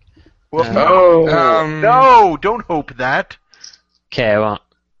autistic. Well, no, don't hope that. Okay, I won't.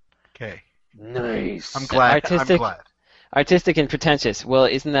 Okay. Nice. I'm glad. Artistic and pretentious. Well,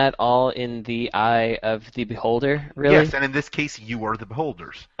 isn't that all in the eye of the beholder, really? Yes, and in this case, you are the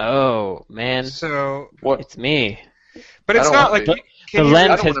beholders. Oh, man. So It's me. But it's not like... The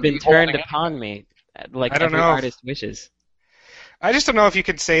lens has been turned upon me, like every artist wishes. I just don't know if you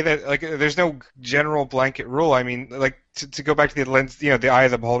could say that, there's no general blanket rule. I mean, to go back to the lens, the eye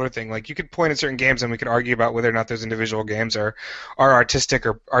of the beholder thing, you could point at certain games and we could argue about whether or not those individual games are artistic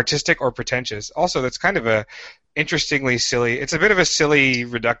or pretentious. Also, that's kind of a interestingly silly, it's a bit of a silly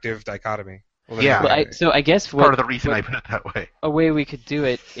reductive dichotomy. Yeah. Well, so I guess part of the reason I put it that way. A way we could do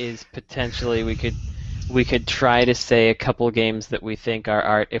it is potentially we we could try to say a couple games that we think are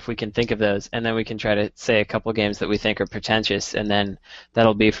art, if we can think of those, and then we can try to say a couple games that we think are pretentious, and then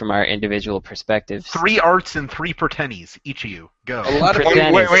that'll be from our individual perspectives. 3 arts and 3 pretennies, each of you. Go. A lot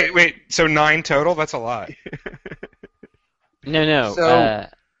of Wait. So 9 total? That's a lot. No. So-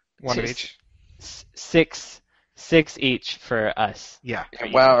 One of each. Six each for us. Yeah.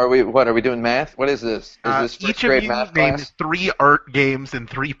 Wow, are we doing math? What is this? Is this first Each of grade you math name class? 3 art games and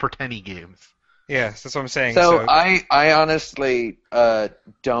 3 pretendy games. Yes, that's what I'm saying. So I honestly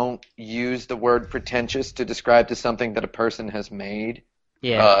don't use the word pretentious to describe to something that a person has made.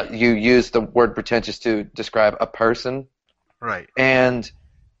 Yeah. You use the word pretentious to describe a person. Right. And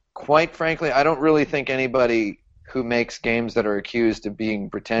quite frankly, I don't really think anybody who makes games that are accused of being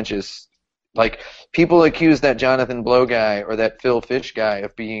pretentious, like people accuse that Jonathan Blow guy or that Phil Fish guy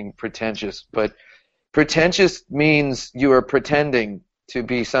of being pretentious, but pretentious means you are pretending to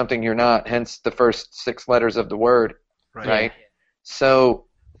be something you're not, hence the first 6 letters of the word, right? So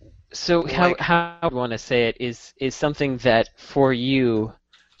how I want to say it is something that for you,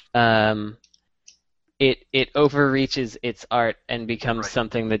 it overreaches its art and becomes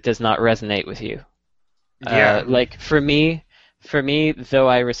something that does not resonate with you. Yeah. Like for me, though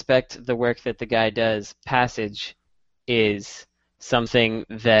I respect the work that the guy does, Passage is something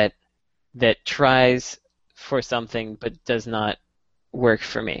that tries for something but does not work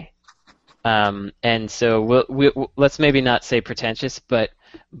for me. And so let's maybe not say pretentious, but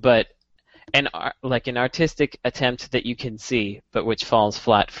an artistic attempt that you can see, but which falls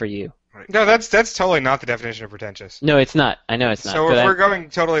flat for you. No, that's totally not the definition of pretentious. No, it's not. I know it's not. So if we're going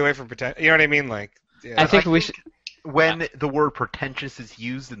totally away from pretentious, you know what I mean? Like, yeah. I think we should. When the word pretentious is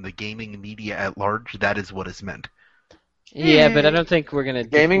used in the gaming media at large, that is what is meant. Yeah, but I don't think we're gonna.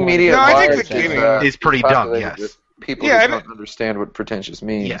 gaming media No, at I think large the gaming is pretty dumb, populated yes. with people Yeah, who don't understand what pretentious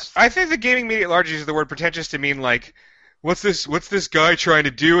means. Yes. I think the gaming media at large uses the word pretentious to mean like, what's this guy trying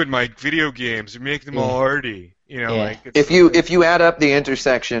to do in my video games and make them all arty? You know, Yeah. like it's, If you add up the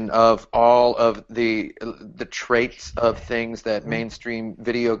intersection of all of the traits of things that mainstream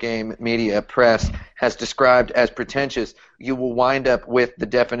video game media press has described as pretentious, you will wind up with the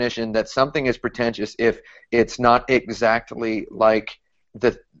definition that something is pretentious if it's not exactly like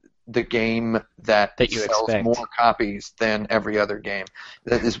the game that you sells expect. more copies than every other game.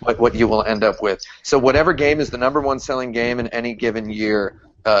 That is what you will end up with. So whatever game is the number 1 selling game in any given year,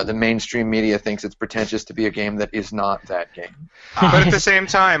 the mainstream media thinks it's pretentious to be a game that is not that game. but at the same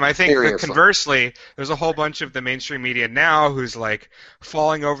time, I think that Seriously. conversely, there's a whole bunch of the mainstream media now who's like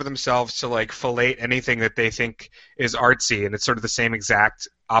falling over themselves to like fillet anything that they think is artsy, and it's sort of the same exact.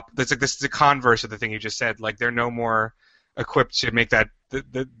 It's like this is the converse of the thing you just said. Like they're no more equipped to make that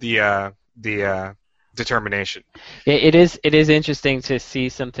the determination. Yeah, it is interesting to see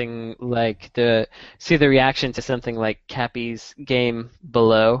something like the reaction to something like Cappy's game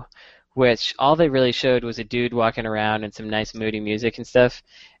Below, which all they really showed was a dude walking around and some nice moody music and stuff,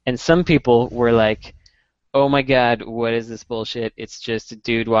 and some people were like, "Oh my God, what is this bullshit? It's just a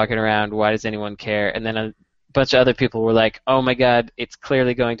dude walking around. Why does anyone care?" And then a bunch of other people were like, "Oh my God, it's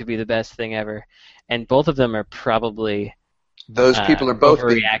clearly going to be the best thing ever," and both of them are probably. Those people are both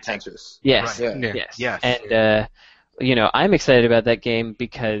being overreacting. pretentious. Yes, Right. Yeah. yes. Yes. And, I'm excited about that game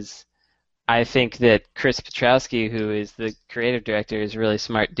because I think that Chris Petrowski, who is the creative director, is a really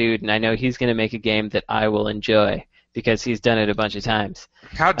smart dude, and I know he's going to make a game that I will enjoy because he's done it a bunch of times.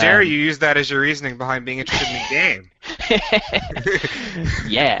 How dare you use that as your reasoning behind being interested in the game?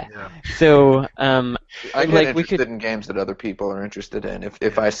 Yeah. Yeah. So, I get like, we interested in games that other people are interested in.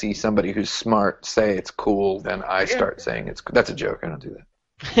 If I see somebody who's smart say it's cool, then I start saying it's cool. That's a joke. I don't do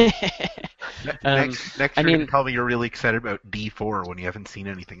that. Next I you're mean- going to tell me you're really excited about D4 when you haven't seen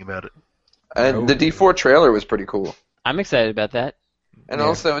anything about it. And the D4 trailer was pretty cool. I'm excited about that. And Yeah.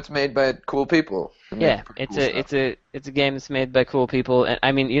 also, it's made by cool people. They make Yeah, pretty it's cool a stuff. it's a game that's made by cool people, and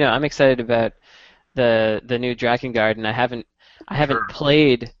I mean, I'm excited about the new Drakengard, and I haven't Sure.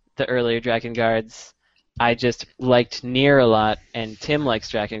 played the earlier Drakengards. I just liked Nier a lot, and Tim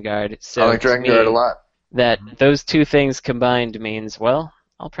likes Drakengard, so I like to Drakengard me, a lot. that those two things combined means, well,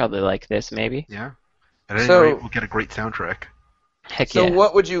 I'll probably like this, maybe. Yeah. At any So- rate, we'll get a great soundtrack. Heck So yeah.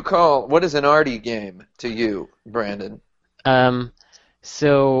 what is an arty game to you, Brandon?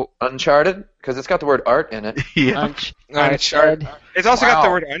 So Uncharted? Because it's got the word art in it. Yeah. Uncharted. It's also got the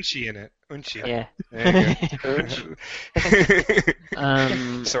Wow. word unchy in it. Unchy. Yeah. There you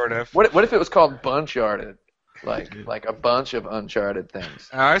go. Sort of. What if it was called Buncharted? Like a bunch of Uncharted things.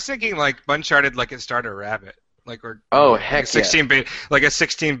 I was thinking like Uncharted, like it started a rabbit, like we're Oh, like heck a 16-bit, like a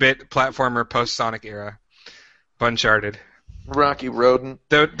 16-bit platformer post Sonic era. Uncharted. Rocky Rodent.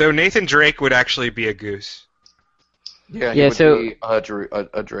 Though Nathan Drake would actually be a goose. Yeah, Yeah, he would so- be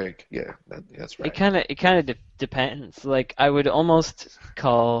a Drake. Yeah, that's right. It kind of depends. Like I would almost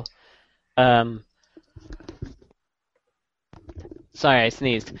call, sorry, I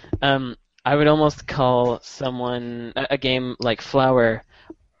sneezed. I would almost call a game like Flower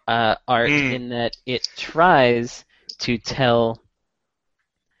art in that it tries to tell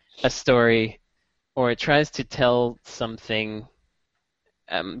a story, or it tries to tell something,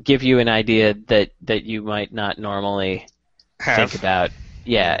 give you an idea that you might not normally think about.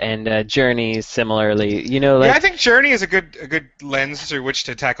 Yeah, and Journey similarly. You know, like, Yeah, I think Journey is a good lens through which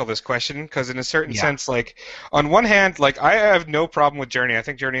to tackle this question, because in a certain sense, like, on one hand, like, I have no problem with Journey. I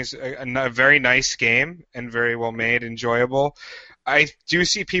think Journey is a very nice game and very well made, enjoyable. I do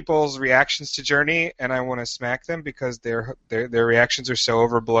see people's reactions to Journey, and I want to smack them because their reactions are so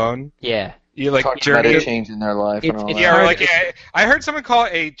overblown. yeah. You like Talking about Journey? it changing their life and all It's that. Yeah, or hard. like I heard someone call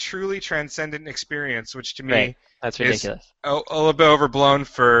it a truly transcendent experience, which to me Right. That's ridiculous. a little bit overblown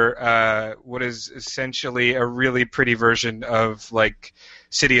for what is essentially a really pretty version of like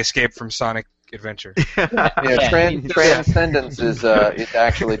City Escape from Sonic Adventure. Yeah, transcendence is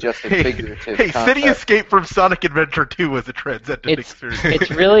actually just a figurative Hey, concept. City Escape from Sonic Adventure 2 was a transcendent experience. It's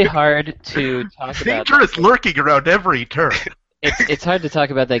really hard to talk about. Danger is lurking around every turn. It's hard to talk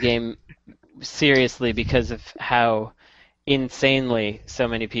about that game seriously because of how insanely so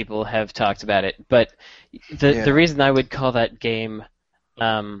many people have talked about it. But the reason I would call that game,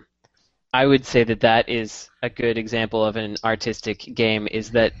 I would say that is a good example of an artistic game,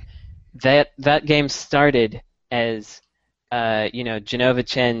 is that game started as Genova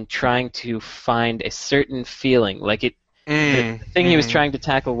Chen trying to find a certain feeling. Like the thing he was trying to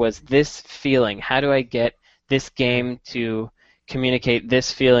tackle was this feeling. How do I get this game to communicate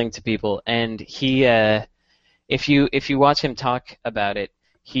this feeling to people? And he, if you watch him talk about it,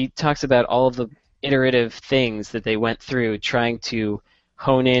 he talks about all of the iterative things that they went through trying to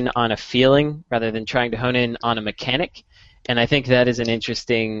hone in on a feeling rather than trying to hone in on a mechanic. And I think that is an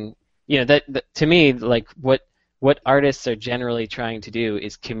interesting, that to me, like what artists are generally trying to do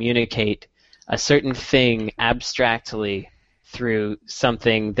is communicate a certain thing abstractly through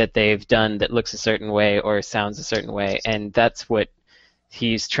something that they've done that looks a certain way or sounds a certain way, and that's what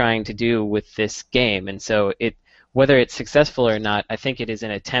he's trying to do with this game. And so whether it's successful or not, I think it is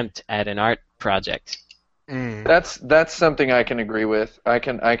an attempt at an art project. That's something I can agree with. I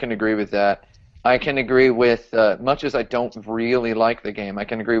can agree with that. I can agree with, much as I don't really like the game, I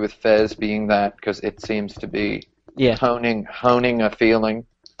can agree with Fez being that, because it seems to be honing a feeling.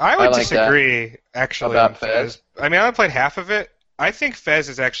 I would like disagree, actually, about on Fez. I mean, I only played half of it. I think Fez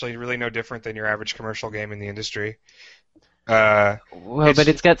is actually really no different than your average commercial game in the industry. But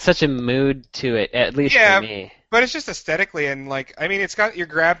it's got such a mood to it, at least for me. But it's just aesthetically, and like, I mean, it's got your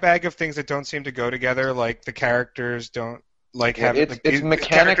grab bag of things that don't seem to go together. Like the characters don't have. It's the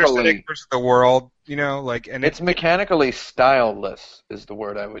mechanically versus the world, like, and it's mechanically styleless is the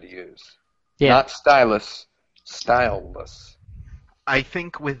word I would use. Yeah. Not stylus, styleless. I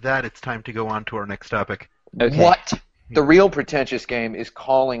think with that, it's time to go on to our next topic. Okay. What? The real pretentious game is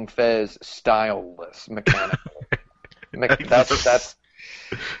calling Fez styleless mechanically. That's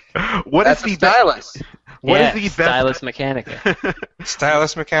What is the stylus. What is the Stylus best Mechanica.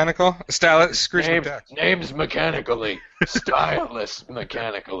 Stylus Mechanical? Stylus Scrooge McDuck. Names mechanically, stylus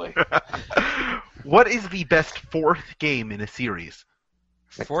mechanically. What is the best fourth game in a series?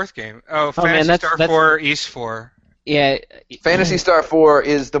 Fourth game. Oh, man, Phantasy Star that's- 4, East 4. Yeah. Phantasy Star 4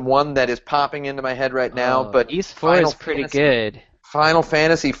 is the one that is popping into my head right now, but East 4 Final is pretty Fantasy- good. Final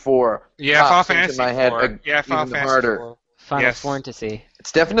Fantasy 4 Yeah, Final pops Fantasy into my head 4. Yeah, Final even Fantasy harder. 4. Final Yes. Fantasy.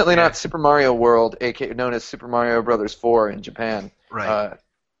 It's definitely Yeah. not Super Mario World, aka known as Super Mario Brothers 4 in Japan. Right.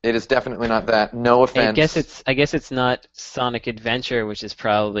 It is definitely not that. No offense. I guess it's not Sonic Adventure, which is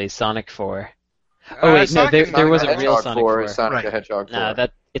probably Sonic 4. Oh wait, no, Sonic there was the a real Hedgehog Sonic 4 4. is Sonic Right. the Hedgehog 4. No,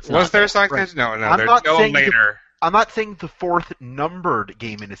 it's Was not. there a Sonic Right. Hedgehog? No, I'm there's not no saying later. I'm not saying the fourth numbered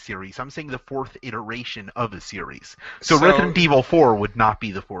game in a series. I'm saying the fourth iteration of a series. So So- Resident Evil 4 would not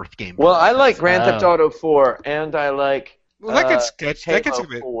be the fourth game. Well, I like Grand Oh. Theft Auto 4, and I like Well, that gets sketched. That gets Halo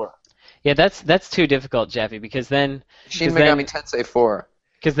a bit. 4. Yeah, that's too difficult, Jeffy, because then Shin 'cause then- Megami Tensei 4.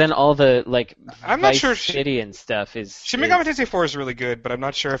 all the like I'm not Vice sure City and stuff is. Shin Megami Tensei 4 is really good, but I'm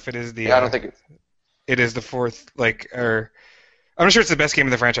not sure if it is the. Yeah, I don't think it's... it is the fourth. Or I'm not sure it's the best game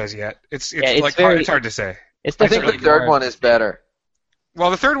in the franchise yet. It's it's like very- it's hard to say. It's I think definitely the third more- one is better. Well,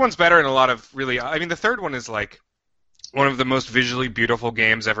 the third one's better in a lot of really. I mean, the third one is like one of the most visually beautiful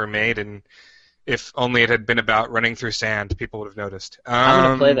games ever made, and if only it had been about running through sand, people would have noticed. I'm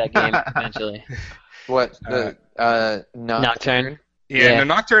gonna play that game eventually. What the Nocturne. Yeah, Yeah.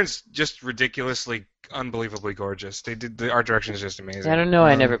 no, Nocturne's just ridiculously, unbelievably gorgeous. The art direction is just amazing. I don't know.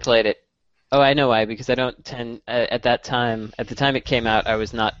 I never played it. Oh, I know why. Because I don't tend at the time it came out, I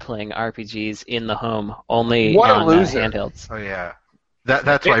was not playing RPGs in the home, only What a on loser. handhelds. Oh yeah,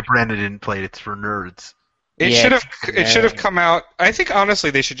 that's why Brandon didn't play it. It's for nerds. It Yeah, should have come out. I think honestly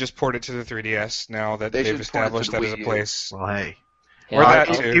they should just port it to the 3DS now that They they've should port it to established the that as a Wii U. place. Well, hey, Yeah, Or I'll-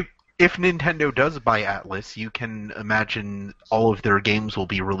 that too. if Nintendo does buy Atlas, you can imagine all of their games will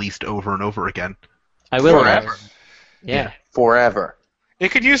be released over and over again. I will. Forever. Yeah. Forever. It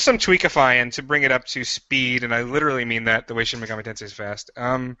could use some tweakifying to bring it up to speed, and I literally mean that the way Shin Megami Tensei is fast.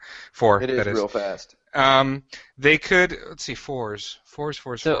 4, It is that is. real fast. They could, let's see, fours.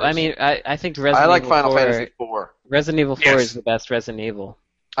 So I mean, I think Resident I like Evil Final 4, Fantasy IV. Resident Evil 4 Yes. is the best Resident Evil.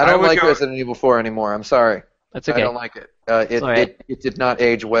 I I don't would like go- Resident Evil 4 anymore. I'm sorry. That's okay. I don't like it. all right. It did not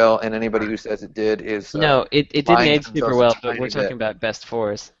age well, and anybody who says it did is... No, it didn't lying age to super themselves well, a but we're tiny talking bit. about best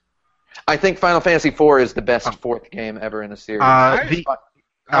fours. I think Final Fantasy IV is the best fourth game ever in a series. Final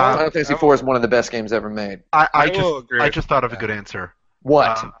Fantasy IV is one of the best games ever made. I will agree I with just thought of a good answer.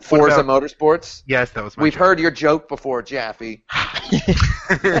 What? what Forza about- Motorsports? Yes, that was my. We've joke. heard your joke before, Jaffe.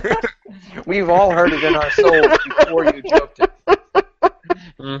 We've all heard it in our souls before you joked it.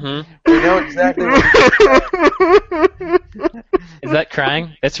 Mm-hmm. We know exactly what Is that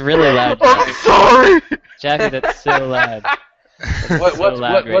crying? It's really loud. I'm Jaffe. sorry. Jaffe, that's so loud. That's so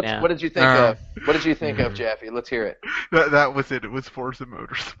loud right now. what did you think of? What did you think of, Jaffe? Let's hear it. That was it. It was Forza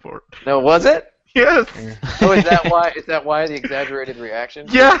Motorsport. No, was it? Yes. Oh, is that why? Is that why the exaggerated reaction?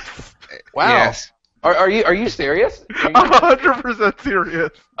 Yes. Wow. Yes. Are you serious? Are you- I'm 100% serious.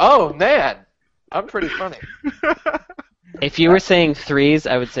 Oh man, I'm pretty funny. If you were saying threes,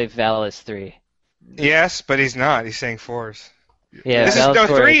 I would say Val is 3. Yes, but he's not. He's saying 4s. Yeah, This is, Val's no,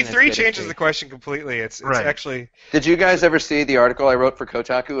 4 three isn't as three good as changes 3. the question completely. It's Right. actually... Did you guys ever see the article I wrote for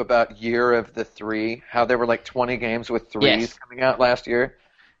Kotaku about Year of the Three? How there were like 20 games with threes Yes. coming out last year?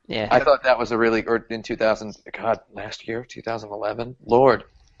 Yeah. I thought that was a really, or in 2000, God, last year, 2011? Lord.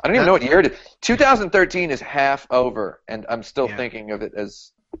 I don't even know what year it is. 2013 is half over, and I'm still Yeah. thinking of it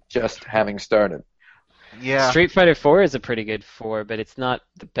as just having started. Yeah. Street Fighter 4 is a pretty good 4, but it's not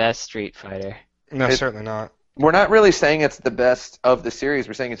the best Street Fighter. No, It- certainly not. We're not really saying it's the best of the series.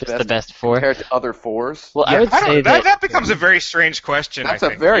 We're saying it's Just the best 4. compared to other fours. Well, Yeah, I would I say don't, that becomes a very strange question, That's I a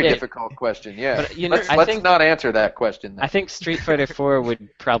think. very Yeah. difficult question, yeah. But, you know, let's I think- not answer that question then. I think Street Fighter 4 would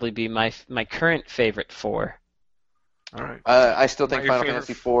probably be my current favorite 4. All right. I still think Not your Final favorite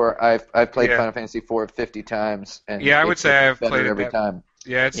Fantasy IV. I've played Yeah. Final Fantasy IV 50 times, and Yeah, I would it's say I've better played it every that- time.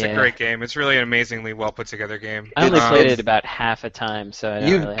 Yeah, it's a Yeah. great game. It's really an amazingly well put together game. I only It's- played it's- it about half a time, so I don't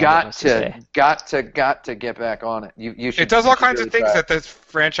You've really have got much to to, say. got to get back on it. You should. It does you all should kinds really of things try. that this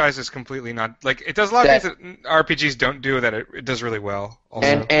franchise is completely not like. It does a lot of things that RPGs don't do that it does really well.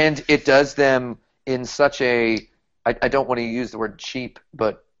 Also, and it does them in such a I don't want to use the word cheap,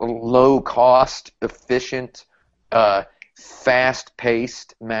 but low cost, efficient, fast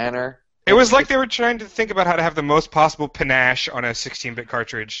paced manner. it was like they were trying to think about how to have the most possible panache on a 16-bit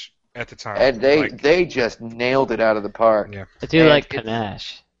cartridge at the time. And Like, they just nailed it out of the park. Yeah. I do And like it's-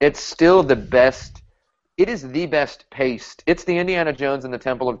 panache. It's still the best. It is the best paced. It's the Indiana Jones and the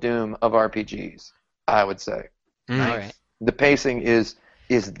Temple of Doom of RPGs, I would say. All right. The pacing is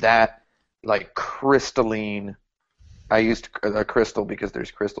that like crystalline. I used a crystal because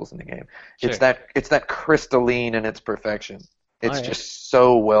there's crystals in the game. Sure. It's that crystalline in its perfection. It's Alright. just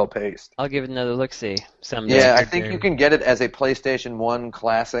so well paced. I'll give it another look-see someday. Yeah, I good think game. you can get it as a PlayStation 1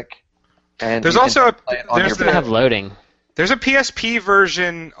 classic. And There's you can also a play it on there's your It's gonna have loading. There's a PSP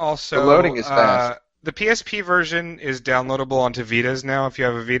version also. The loading is fast. The PSP version is downloadable onto Vitas now. If you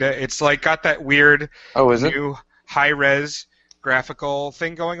have a Vita, it's like got that weird Oh, is it? new high-res graphical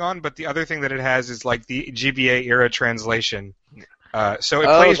thing going on, but the other thing that it has is like the GBA era translation. So it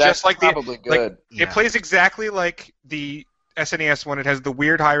plays that's just like probably good. Yeah. It plays exactly like the SNES one. It has the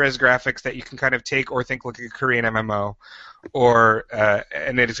weird high-res graphics that you can kind of take or think like a Korean MMO, or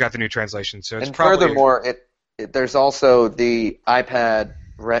and it's got the new translation. So it's And probably furthermore, there's also the iPad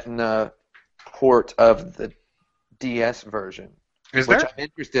Retina port of the DS version, is which there? I'm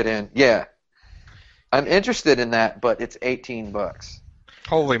interested in. Yeah, I'm interested in that, but it's $18.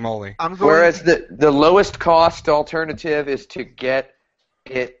 Holy moly! I'm going. Whereas the lowest cost alternative is to get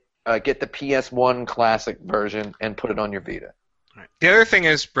the PS1 Classic version and put it on your Vita. The other thing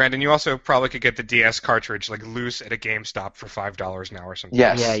is, Brandon, you also probably could get the DS cartridge like loose at a GameStop for $5 now or something.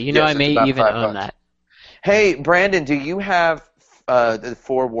 Yes. Yeah, you know Yes, I it's may about even $5. own that. Hey, Brandon, do you have the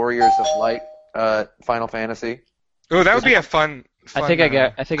 4 Warriors of Light Final Fantasy? Oh, that would be a fun fun. I think I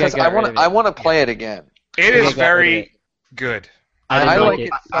got Because rid of it. I want to play it again. It I is got rid very of it. good. I didn't I like like it.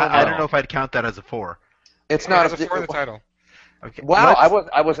 it. I don't know if I'd count that as a 4. It's It not has a 4 in the title. Okay. Wow, Let's-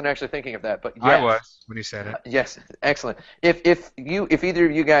 I wasn't actually thinking of that, but yes. I was when you said it. Yes, excellent. If either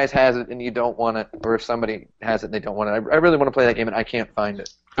of you guys has it and you don't want it, or if somebody has it and they don't want it, I really want to play that game and I can't find it.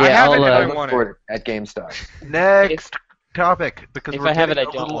 I Yeah, have it I'll, and I I look want for it. it at GameStop. Next topic, because if we're I have getting it, I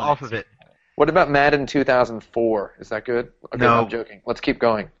a don't little want off it. of it. What about Madden 2004? Is that good? Okay, No. I'm joking. Let's keep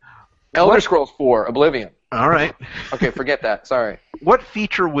going. Elder Scrolls 4, Oblivion. All right. Okay, forget that. Sorry. What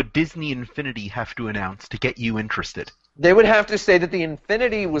feature would Disney Infinity have to announce to get you interested? They would have to say that the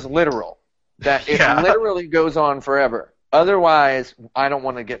infinity was literal, that it Yeah. literally goes on forever. Otherwise, I don't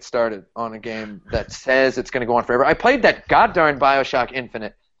want to get started on a game that says it's going to go on forever. I played that goddarn Bioshock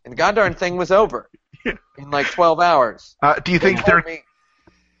Infinite, and the goddarn thing was over in like 12 hours. Do you think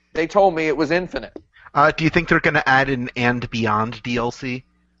They told me it was infinite. Do you think they're going to add an And Beyond DLC?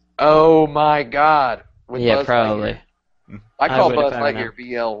 Oh my God! With Yeah, Buzz probably. Lightyear. I call would Buzz if I were Lightyear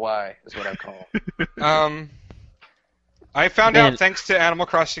BLY is what I call him. I found Man. out thanks to Animal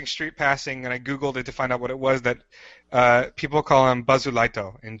Crossing Street Passing, and I googled it to find out what it was. That people call him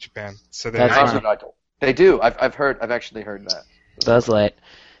Bazulaito in Japan. So That's there's fine. They do. I've actually heard that. Buzz Light.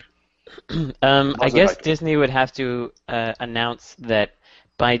 I guess Light. Disney would have to announce that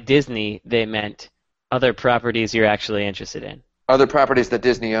by Disney they meant other properties you're actually interested in. Other properties that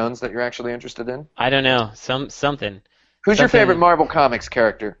Disney owns that you're actually interested in? I don't know, something. Who's your Something- favorite Marvel Comics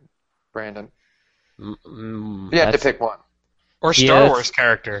character, Brandon? You have to That's- pick one. or Star Yeah, Wars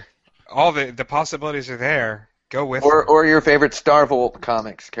character. All the possibilities are there. Go with Or them. or your favorite Starvolt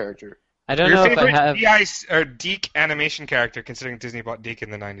Comics character. I don't Your know if I favorite have. DI or Deke animation character, considering Disney bought Deke in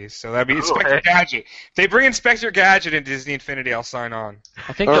the 90s. So that'd be Oh, Inspector hey. Gadget. If they bring Inspector Gadget in Disney Infinity, I'll sign on.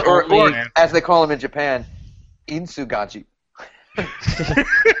 I think Or, the or, only or as they call him in Japan, Insugaji.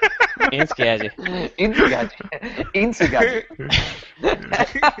 Insugaji. Insugaji. Insugaji.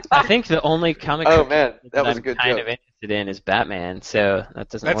 I think the only comic Oh book man, that was I'm a good kind joke. of interested in is Batman, so that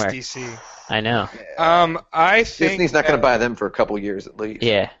doesn't That's work. DC. I know. I think Disney's not going to that- buy them for a couple years at least.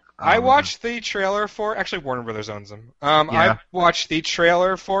 Yeah. I watched the trailer for. Actually, Warner Brothers owns them. Yeah. I watched the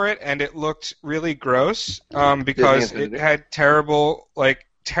trailer for it, and it looked really gross. Because Disney it had terrible,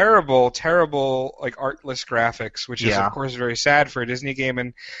 artless graphics, which is Yeah. of course very sad for a Disney game.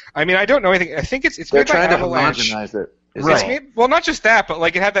 And I mean, I don't know anything. I think it's They're made by trying to Avalanche. homogenize it. It's Right. made, well, not just that, but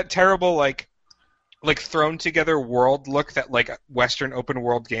like it had that terrible like thrown together world look that like Western open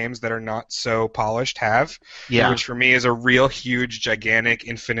world games that are not so polished have. Yeah. Which for me is a real huge, gigantic,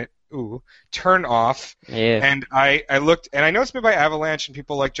 infinite turn off. Yeah. And I looked, and I know it's made by Avalanche and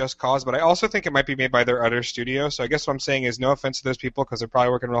people like Just Cause, but I also think it might be made by their other studio. So I guess what I'm saying is no offense to those people because they're probably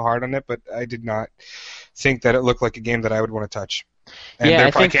working real hard on it, but I did not think that it looked like a game that I would want to touch. And Yeah, they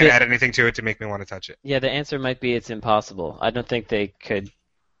I probably think can't that- add anything to it to make me want to touch it. Yeah, the answer might be it's impossible. I don't think they could.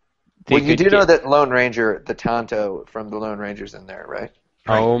 Well, you do could know get- that Lone Ranger, the Tonto from the Lone Ranger's in there, right?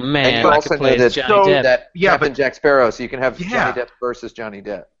 Oh And man, you I also could play know as that, Johnny Depp. that Yeah, Captain Jack Sparrow, so you can have Yeah. Johnny Depp versus Johnny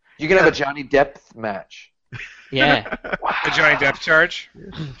Depp. You can have a Johnny Depp match. Yeah, The Johnny Depp charge?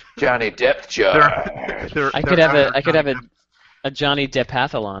 Johnny Depp charge. I could have a Johnny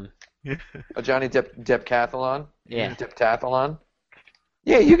Deppathlon. A Johnny Deppathlon? Yeah. Deppathlon?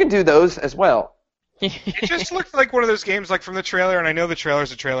 Yeah, you can do those as well. It just looked like one of those games, like from the trailer, and I know the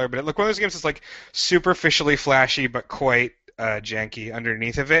trailer's a trailer, but it looked one of those games that's like superficially flashy but quite janky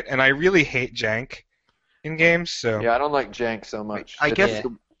underneath of it, and I really hate jank in games, so... Yeah, I don't like jank so much. I It's guess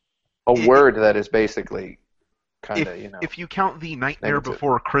a word that is basically kind of, if you count the Nightmare Negative.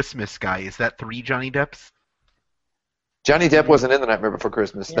 Before Christmas guy, is that 3 Johnny Depps? Johnny Depp wasn't in The Nightmare Before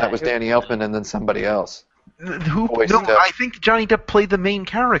Christmas. Yeah, that was he was- Danny Elfman and then somebody else. Who? Voice No, Depp. I think Johnny Depp played the main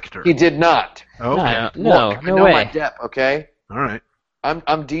character. He did not. Okay. No, Look, I no know my way. Depp, okay? All right. I'm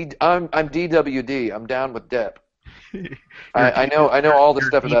DWD. I'm down with Depp. I know all the you're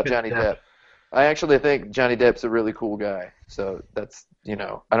stuff about deep in Johnny Depp. Depp. I actually think Johnny Depp's a really cool guy. So that's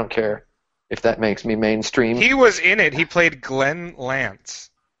I don't care if that makes me mainstream. He was in it. He played Glenn Lance.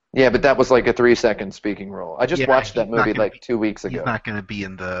 Yeah, but that was like a 3-second speaking role. I just Yeah, watched that he's not movie gonna like be- 2 weeks He's ago. not going to be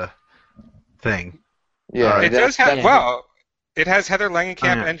in the thing. Yeah, It does have... yeah. Well, it has Heather Langenkamp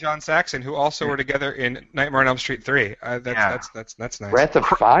Yeah. and John Saxon, who also were together in Nightmare on Elm Street 3. That's nice. Breath of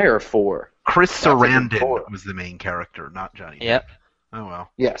Fire 4. Chris That's a good Sarandon point. was the main character, not Johnny Depp. Yep. Oh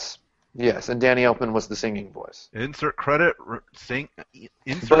well. Yes, and Danny Elfman was the singing voice. Insert credit. Sing.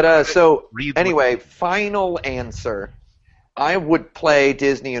 Insert But credit, so read anyway, what- final answer. I would play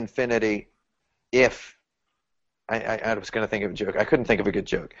Disney Infinity if I was going to think of a joke. I couldn't think of a good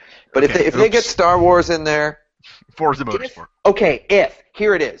joke. But Okay, if they get oops. Star Wars in there, Forza Motorsport.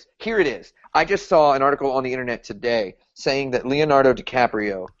 Here it is. I just saw an article on the internet today saying that Leonardo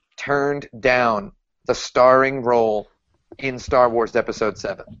DiCaprio turned down the starring role in Star Wars Episode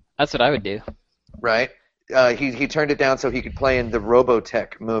 7. That's what I would do. Right? He turned it down so he could play in the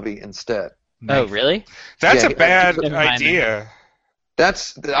Robotech movie instead. Oh, really? That's Yeah, a bad idea.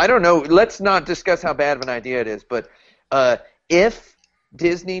 I don't know. Let's not discuss how bad of an idea it is, but if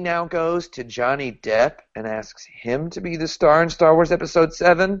Disney now goes to Johnny Depp and asks him to be the star in Star Wars Episode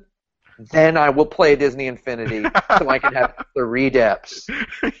 7, then I will play Disney Infinity so I can have 3 Depps.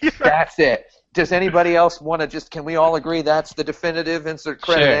 Yeah. That's it. Does anybody else want to can we all agree that's the definitive insert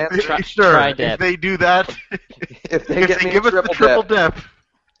credit Sure. answer? Sure. Try If Depp. they do that, If they get me give a us the triple Depp. Depp,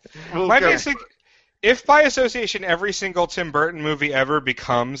 we'll My go. basic, if by association every single Tim Burton movie ever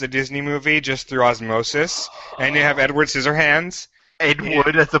becomes a Disney movie just through osmosis, and you have Edward Scissorhands, Ed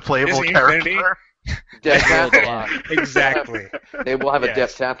Wood as a playable Disney character. Infinity. Decathlon. Exactly. They will have a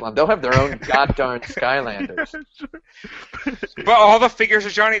Yes. Decathlon. They'll have their own goddarn Skylanders. But all the figures are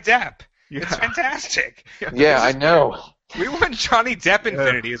Johnny Depp. Yeah. It's fantastic. Yeah, I know. We want Johnny Depp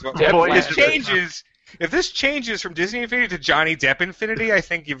Infinity is what we Depp want. Land. If this changes from Disney Infinity to Johnny Depp Infinity, I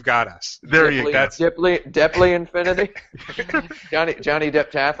think you've got us. There you go. Depley Infinity. Johnny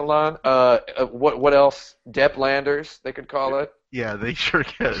Depp-tathlon. What else? Depp-landers, they could call it. Yeah, they sure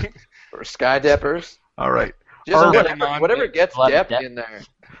can. Or Sky Deppers. All right. Just Or- whatever gets A lot of Depp Depp. in there.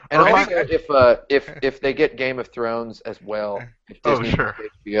 And Or also, if they get Game of Thrones as well, if Oh, Disney sure.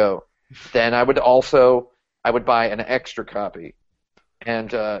 gets HBO, then I would buy an extra copy.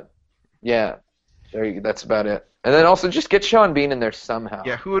 And yeah, that's about it. And then also just get Sean Bean in there somehow.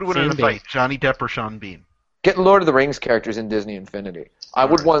 Yeah, who would win in a Sean fight, Johnny Depp or Sean Bean? Get Lord of the Rings characters in Disney Infinity. I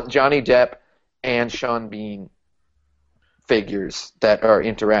would Alright. want Johnny Depp and Sean Bean figures that are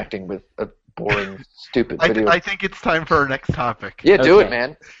interacting with a boring, stupid video. I think it's time for our next topic. Yeah, do Okay. it,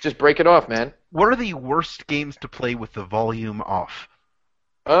 man. Just break it off, man. What are the worst games to play with the volume off?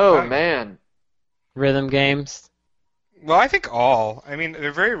 Oh, man. Rhythm games. Well, I think all. I mean,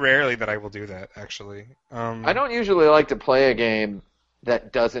 they're very rarely that I will do that, actually. I don't usually like to play a game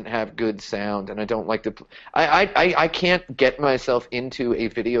that doesn't have good sound, and I don't like to. I can't get myself into a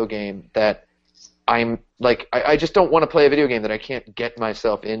video game that I'm like. I just don't want to play a video game that I can't get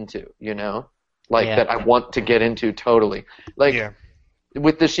myself into. You know, like Yeah. that I want to get into totally. Like Yeah.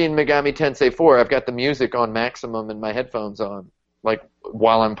 with the Shin Megami Tensei 4, I've got the music on maximum and my headphones on, like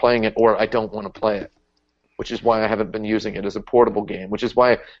while I'm playing it, or I don't want to play it. Which is why I haven't been using it as a portable game. Which is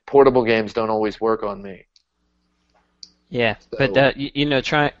why portable games don't always work on me. Yeah, So- but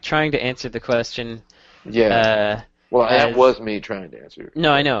trying to answer the question. Yeah. Well, that as- was me trying to answer.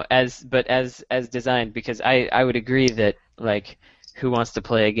 No, I know. As designed, because I would agree that like who wants to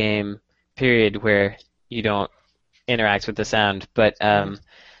play a game period where you don't interact with the sound, but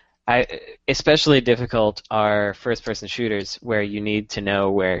especially difficult are first-person shooters where you need to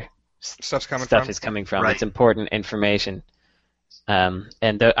know where Stuff's coming stuff from. is coming from. Right. It's important information.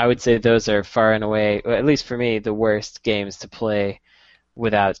 And I would say those are far and away, or at least for me, the worst games to play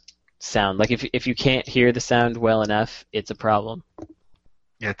without sound. Like if you can't hear the sound well enough, it's a problem.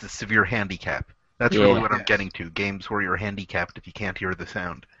 Yeah, it's a severe handicap. That's Yeah. really what I'm Yes. getting to. Games where you're handicapped if you can't hear the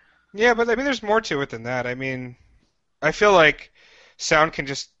sound. Yeah, but I mean, there's more to it than that. I mean, I feel like sound can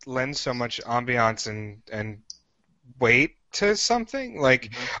just lend so much ambiance and weight to something. Like,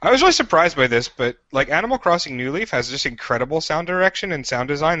 I was really surprised by this, but like Animal Crossing New Leaf has just incredible sound direction and sound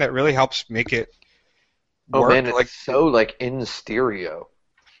design that really helps make it Oh work. man, it's Like, so like in stereo.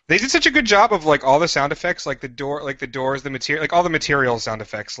 they did such a good job of like all the sound effects, like the doors, the material, like all the material sound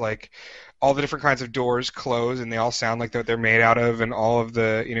effects, like all the different kinds of doors close and they all sound like they're made out of, and all of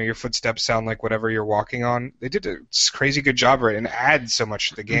the your footsteps sound like whatever you're walking on. They did a crazy good job of it and add so much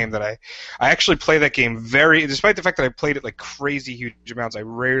to the game that I actually play that game despite the fact that I played it like crazy huge amounts. I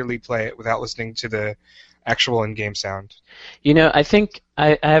rarely play it without listening to the actual in-game sound. I think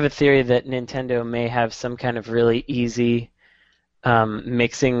I have a theory that Nintendo may have some kind of really easy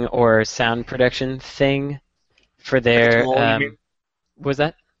mixing or sound production thing for their. tool, you mean? Was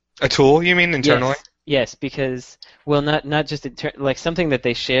that? A tool, you mean, internally? Yes, because not just like something that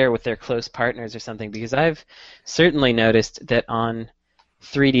they share with their close partners or something. Because I've certainly noticed that on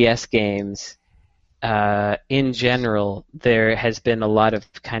 3DS games, in general, there has been a lot of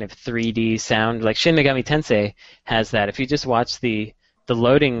kind of 3D sound. Like Shin Megami Tensei has that. If you just watch the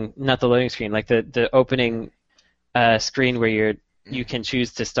loading, not the loading screen, like the opening screen where you can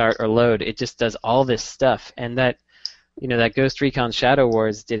choose to start or load, it just does all this stuff, and that Ghost Recon Shadow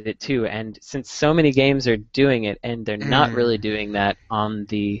Wars did it too. And since so many games are doing it, and they're not really doing that on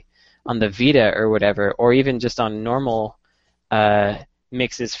the the Vita or whatever, or even just on normal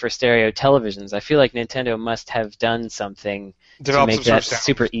mixes for stereo televisions. I feel like Nintendo must have done something to Develop make some sort that of sound.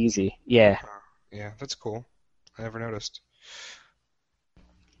 super easy. Yeah. Yeah, that's cool. I never noticed.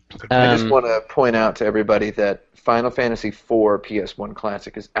 I just want to point out to everybody that Final Fantasy IV PS1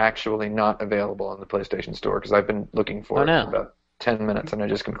 Classic is actually not available on the PlayStation Store because I've been looking for it for about 10 minutes and I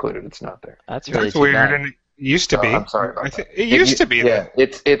just concluded it's not there. That's really That's weird, bad. and it used to be. I'm sorry about that. It used to be Yeah, there.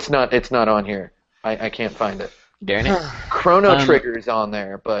 it's not on here. I can't find it. Darn it. Chrono Trigger is on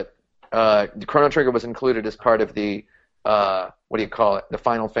there, but Chrono Trigger was included as part of the what do you call it? The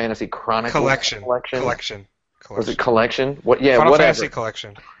Final Fantasy Chronicles Collection. Was it collection? What? Yeah, Final whatever. Fantasy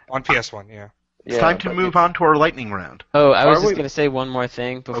Collection on PS1. Yeah. It's time to move on to our lightning round. Oh, I was Are just we- going to say one more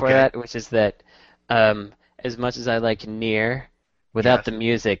thing before Okay. that, which is that as much as I like Nier, without Yes. the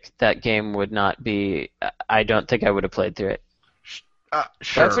music, that game would not be. I don't think I would have played through it.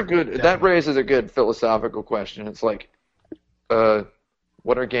 Sure. That's a good. That definitely. raises a good philosophical question. It's like,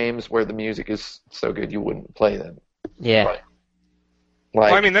 what are games where the music is so good you wouldn't play them? Yeah. Right.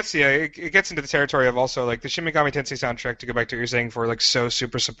 Well, I mean, that's it gets into the territory of also like the Shin Megami Tensei soundtrack. To go back to what you're saying, for like so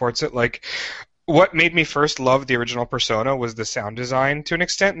super supports it. Like, what made me first love the original Persona was the sound design to an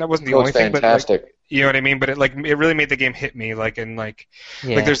extent, and that wasn't the it only was thing. But fantastic. like, you know what I mean? But it really made the game hit me. Like, and like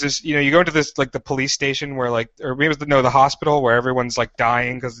Yeah. there's this, you go into this like the police station where like, or maybe it was the hospital where everyone's like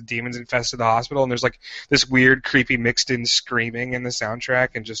dying because the demons infested the hospital, and there's like this weird, creepy, mixed in screaming in the soundtrack,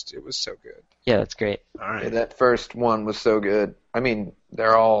 and just it was so good. Yeah, that's great. All right. Yeah, that first one was so good. I mean,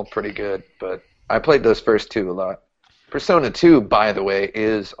 they're all pretty good, but I played those first two a lot. Persona 2, by the way,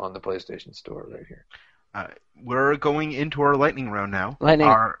 is on the PlayStation Store right here. We're going into our lightning round now. Lightning.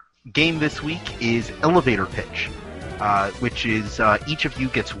 Our game this week is Elevator Pitch, which is each of you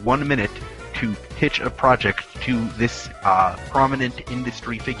gets 1 minute to pitch a project to this prominent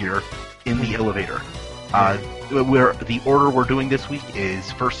industry figure in the elevator. The order we're doing this week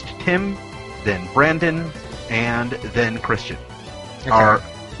is first Tim, then Brandon, and then Christian. Okay.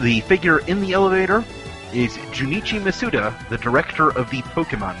 The figure in the elevator is Junichi Masuda, the director of the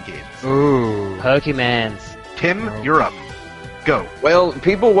Pokemon games. Ooh. Pokemans. Tim, you're up. Go. Well,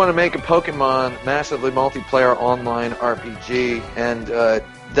 people want to make a Pokemon massively multiplayer online RPG, and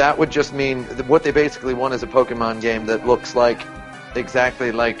that would just mean what they basically want is a Pokemon game that looks like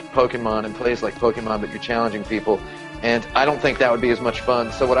exactly like Pokemon and plays like Pokemon, but you're challenging people. And I don't think that would be as much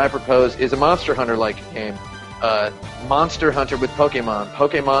fun. So what I propose is a Monster Hunter-like game. Monster Hunter with Pokemon.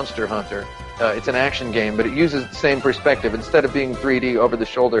 Pokemonster Hunter. It's an action game, but it uses the same perspective. Instead of being 3D over the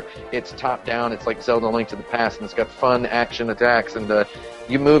shoulder, it's top-down. It's like Zelda Link to the Past, and it's got fun action attacks. And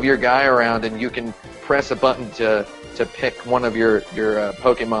you move your guy around, and you can press a button to pick one of your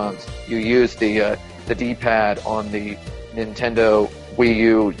Pokemons. You use the D-pad on the Nintendo Wii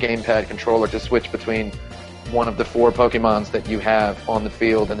U gamepad controller to switch between one of the 4 Pokemons that you have on the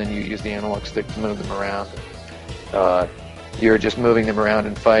field, and then you use the analog stick to move them around. You're just moving them around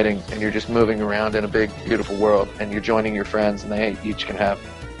and fighting, and you're just moving around in a big, beautiful world, and you're joining your friends, and they each can have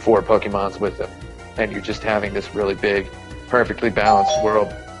 4 Pokemons with them. And you're just having this really big, perfectly balanced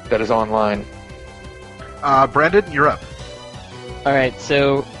world that is online. Brandon, you're up. All right,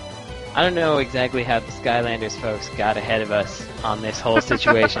 so I don't know exactly how the Skylanders folks got ahead of us on this whole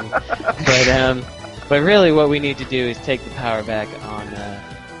situation, but really what we need to do is take the power back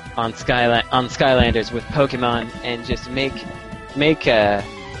on Skylanders with Pokemon and just make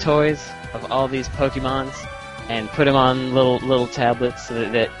toys of all these Pokemons and put them on little tablets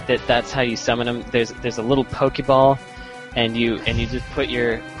so that's how you summon them. There's a little Pokeball, and you just put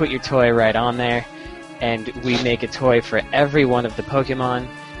your toy right on there, and we make a toy for every one of the Pokemon,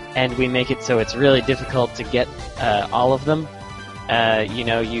 and we make it so it's really difficult to get all of them. But you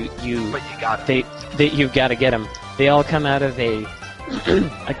got it. You've got to get them. They all come out of a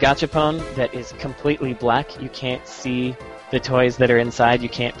gachapon that is completely black. You can't see the toys that are inside. You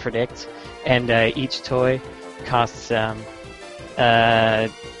can't predict. And each toy costs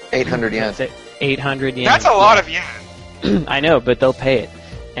 800 yen. 800 yen. That's a lot of yen. I know, but they'll pay it.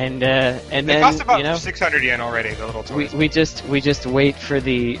 And They then cost about 600 yen already. The little toys. we just wait for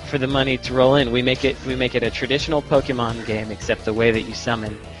the money to roll in. We make it a traditional Pokemon game, except the way that you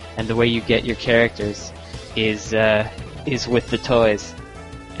summon and the way you get your characters is with the toys,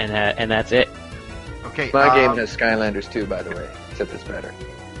 and that's it. Okay. My game has Skylanders too, by the way, except it's better.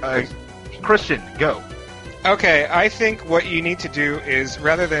 Christian, go. Okay, I think what you need to do is,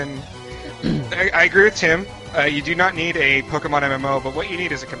 rather than... I agree with Tim. You do not need a Pokemon MMO, but what you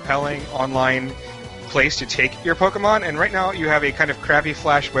need is a compelling online place to take your Pokemon, and right now you have a kind of crappy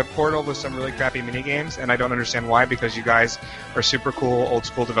Flash web portal with some really crappy minigames, and I don't understand why, because you guys are super cool, old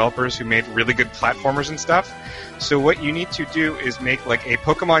school developers who made really good platformers and stuff. So what you need to do is make like a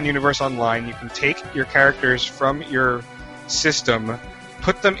Pokemon universe online. You can take your characters from your system,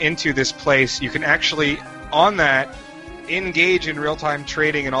 put them into this place. You can actually, on that, engage in real-time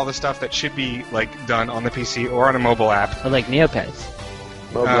trading and all the stuff that should be like done on the PC or on a mobile app. Or like Neopets.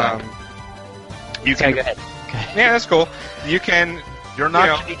 Mobile app. You can. Sorry, go ahead. Yeah, that's cool. You can. You're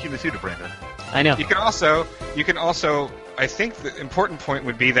not you know, Shinichi Masuda, Brandon. I know. You can also. I think the important point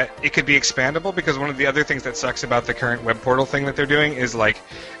would be that it could be expandable, because one of the other things that sucks about the current web portal thing that they're doing is like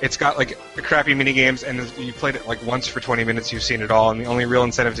it's got like crappy mini games, and you played it like once for 20 minutes, you've seen it all, and the only real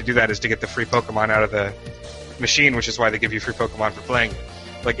incentive to do that is to get the free Pokemon out of the machine, which is why they give you free Pokemon for playing it.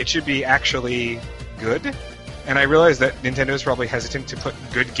 Like, it should be actually good. And I realize that Nintendo is probably hesitant to put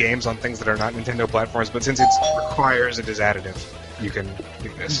good games on things that are not Nintendo platforms, but since it requires it as additive, you can do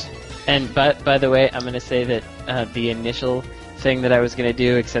this. And by the way, I'm going to say that the initial thing that I was going to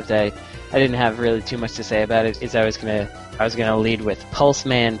do, except I didn't have really too much to say about it, is I was going to lead with Pulse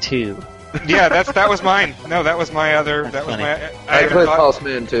Man 2. Yeah, that was mine. No, that was my other. That's funny. I played Pulse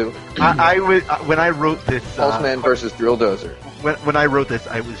Man too. When I wrote this, Pulse Man versus Drill Dozer. When I wrote this,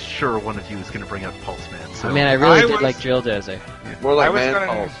 I was sure one of you was going to bring up Pulse Man. So. I mean, I really did like Drill Dozer. More like Man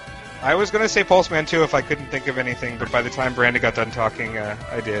Pulse. I was going to say Pulse Man 2 if I couldn't think of anything, but by the time Brandon got done talking,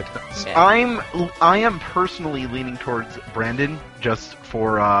 I did. Yeah. I am personally leaning towards Brandon just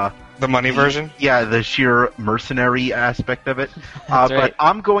for The money version? Yeah, the sheer mercenary aspect of it. That's But right.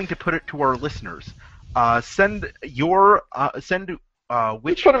 I'm going to put it to our listeners. Send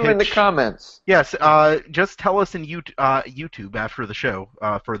which Put them in the pitch- comments. Yes, just tell us in YouTube after the show,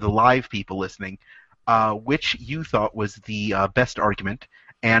 for the live people listening, which you thought was the best argument,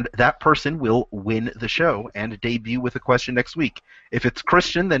 and that person will win the show and debut with a question next week. If it's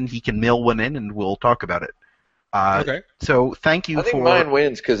Christian, then he can mail one in and we'll talk about it. Okay. So thank you I think for... mine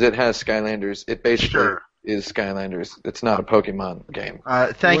wins because it has Skylanders. It basically Sure. is Skylanders. It's not a Pokemon game.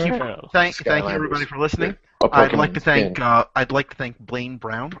 Thank you, Wow. thank you Skylanders. everybody for listening. A I'd Pokemon like to thank skin. Blaine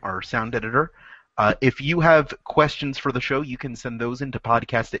Brown, our sound editor. If you have questions for the show, you can send those into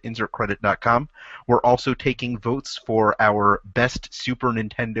podcast@insertcredit.com. We're also taking votes for our best Super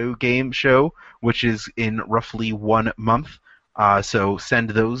Nintendo game show, which is in roughly 1 month. So send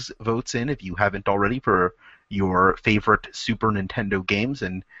those votes in if you haven't already for your favorite Super Nintendo games,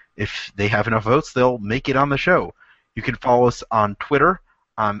 and if they have enough votes, they'll make it on the show. You can follow us on Twitter.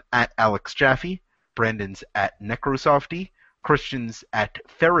 I'm at Alex Jaffe. Brandon's at Necrosofty. Christian's at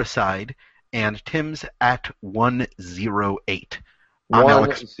Ferricide. And Tim's at 108. I'm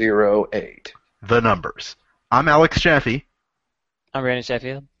Alex. 108. The numbers. I'm Alex Jaffe. I'm Brandon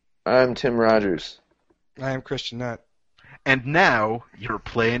Sheffield. I'm Tim Rogers. I am Christian Nutt. And now you're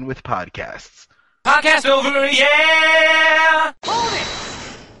playing with podcasts. Podcast over, yeah!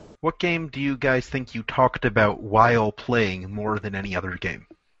 What game do you guys think you talked about while playing more than any other game?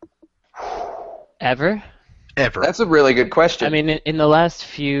 Ever? Ever. That's a really good question. I mean, in the last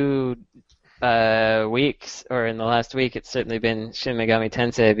few weeks, or in the last week, it's certainly been Shin Megami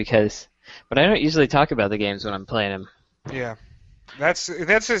Tensei but I don't usually talk about the games when I'm playing them. Yeah. That's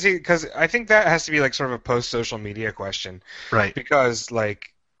because I think that has to be like sort of a post-social media question. Right. Because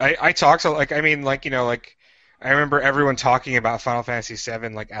like I talk to like I mean like you know like I remember everyone talking about Final Fantasy VII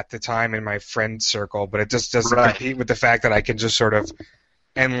like at the time in my friend circle, but it just doesn't Right. compete with the fact that I can just sort of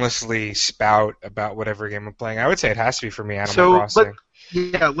endlessly spout about whatever game I'm playing. I would say it has to be for me Animal So, Crossing.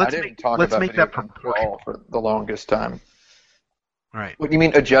 Yeah, I didn't talk let's about make video that games at proportional. all for the longest time. Right. What do you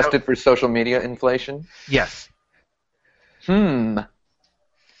mean adjusted for social media inflation? Yes. I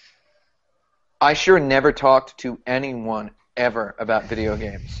sure never talked to anyone ever about video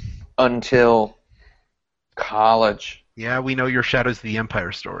games until college. Yeah, we know your Shadows of the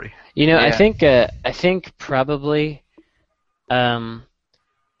Empire story. You know, Yeah. I think probably,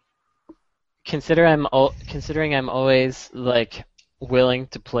 considering I'm always like willing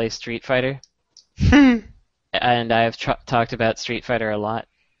to play Street Fighter, and I have talked about Street Fighter a lot.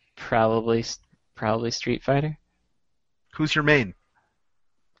 Probably Street Fighter. Who's your main?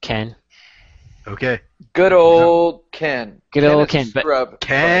 Ken. Okay. Good old Ken. Good old is a Ken, but- scrub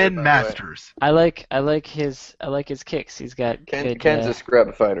Ken fighter, by the way. Masters. I like his kicks. He's got good. Ken's a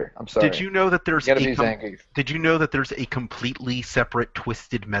scrub fighter. I'm sorry. Did you know that there's You gotta a be Zangief. Did you know that there's a completely separate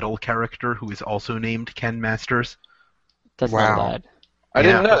Twisted Metal character who is also named Ken Masters? That's Wow. not bad. I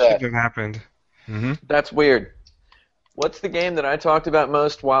didn't Yeah. know that. Shouldn't have happened. Mm-hmm. That's weird. What's the game that I talked about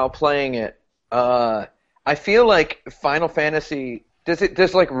most while playing it? I feel like Final Fantasy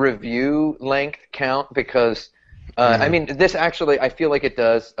does like review length count? Because I mean, this actually I feel like it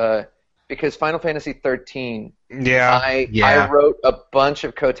does. Because Final Fantasy 13, I wrote a bunch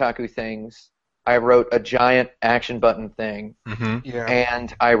of Kotaku things. I wrote a giant action button thing,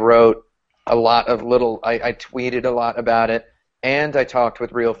 and I wrote a lot of I tweeted a lot about it, and I talked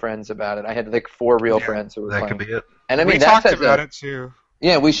with real friends about it. I had like 4 real friends who were playing. That could be it. And I mean, we talked about it too.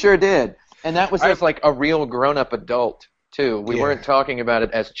 Yeah, we sure did. And that was just like a real grown-up adult too. We weren't talking about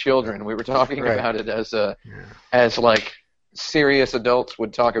it as children. We were talking about it as like serious adults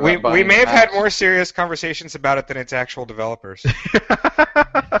would talk about. We may have had more serious conversations about it than its actual developers.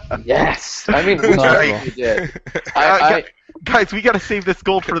 Yes, I mean we did. Guys, we got to save this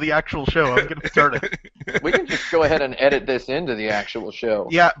gold for the actual show. I'm going to start it. We can just go ahead and edit this into the actual show.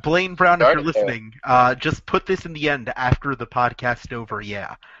 Yeah, Blaine Brown, if you're listening, just put this in the end after the podcast over.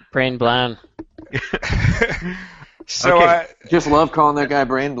 Yeah, Brain Brown. So okay. Just love calling that guy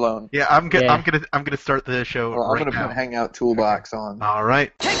brain blown. Yeah, I'm gonna start the show. Well, I'm gonna put Hangout Toolbox on. All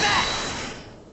right. Take that!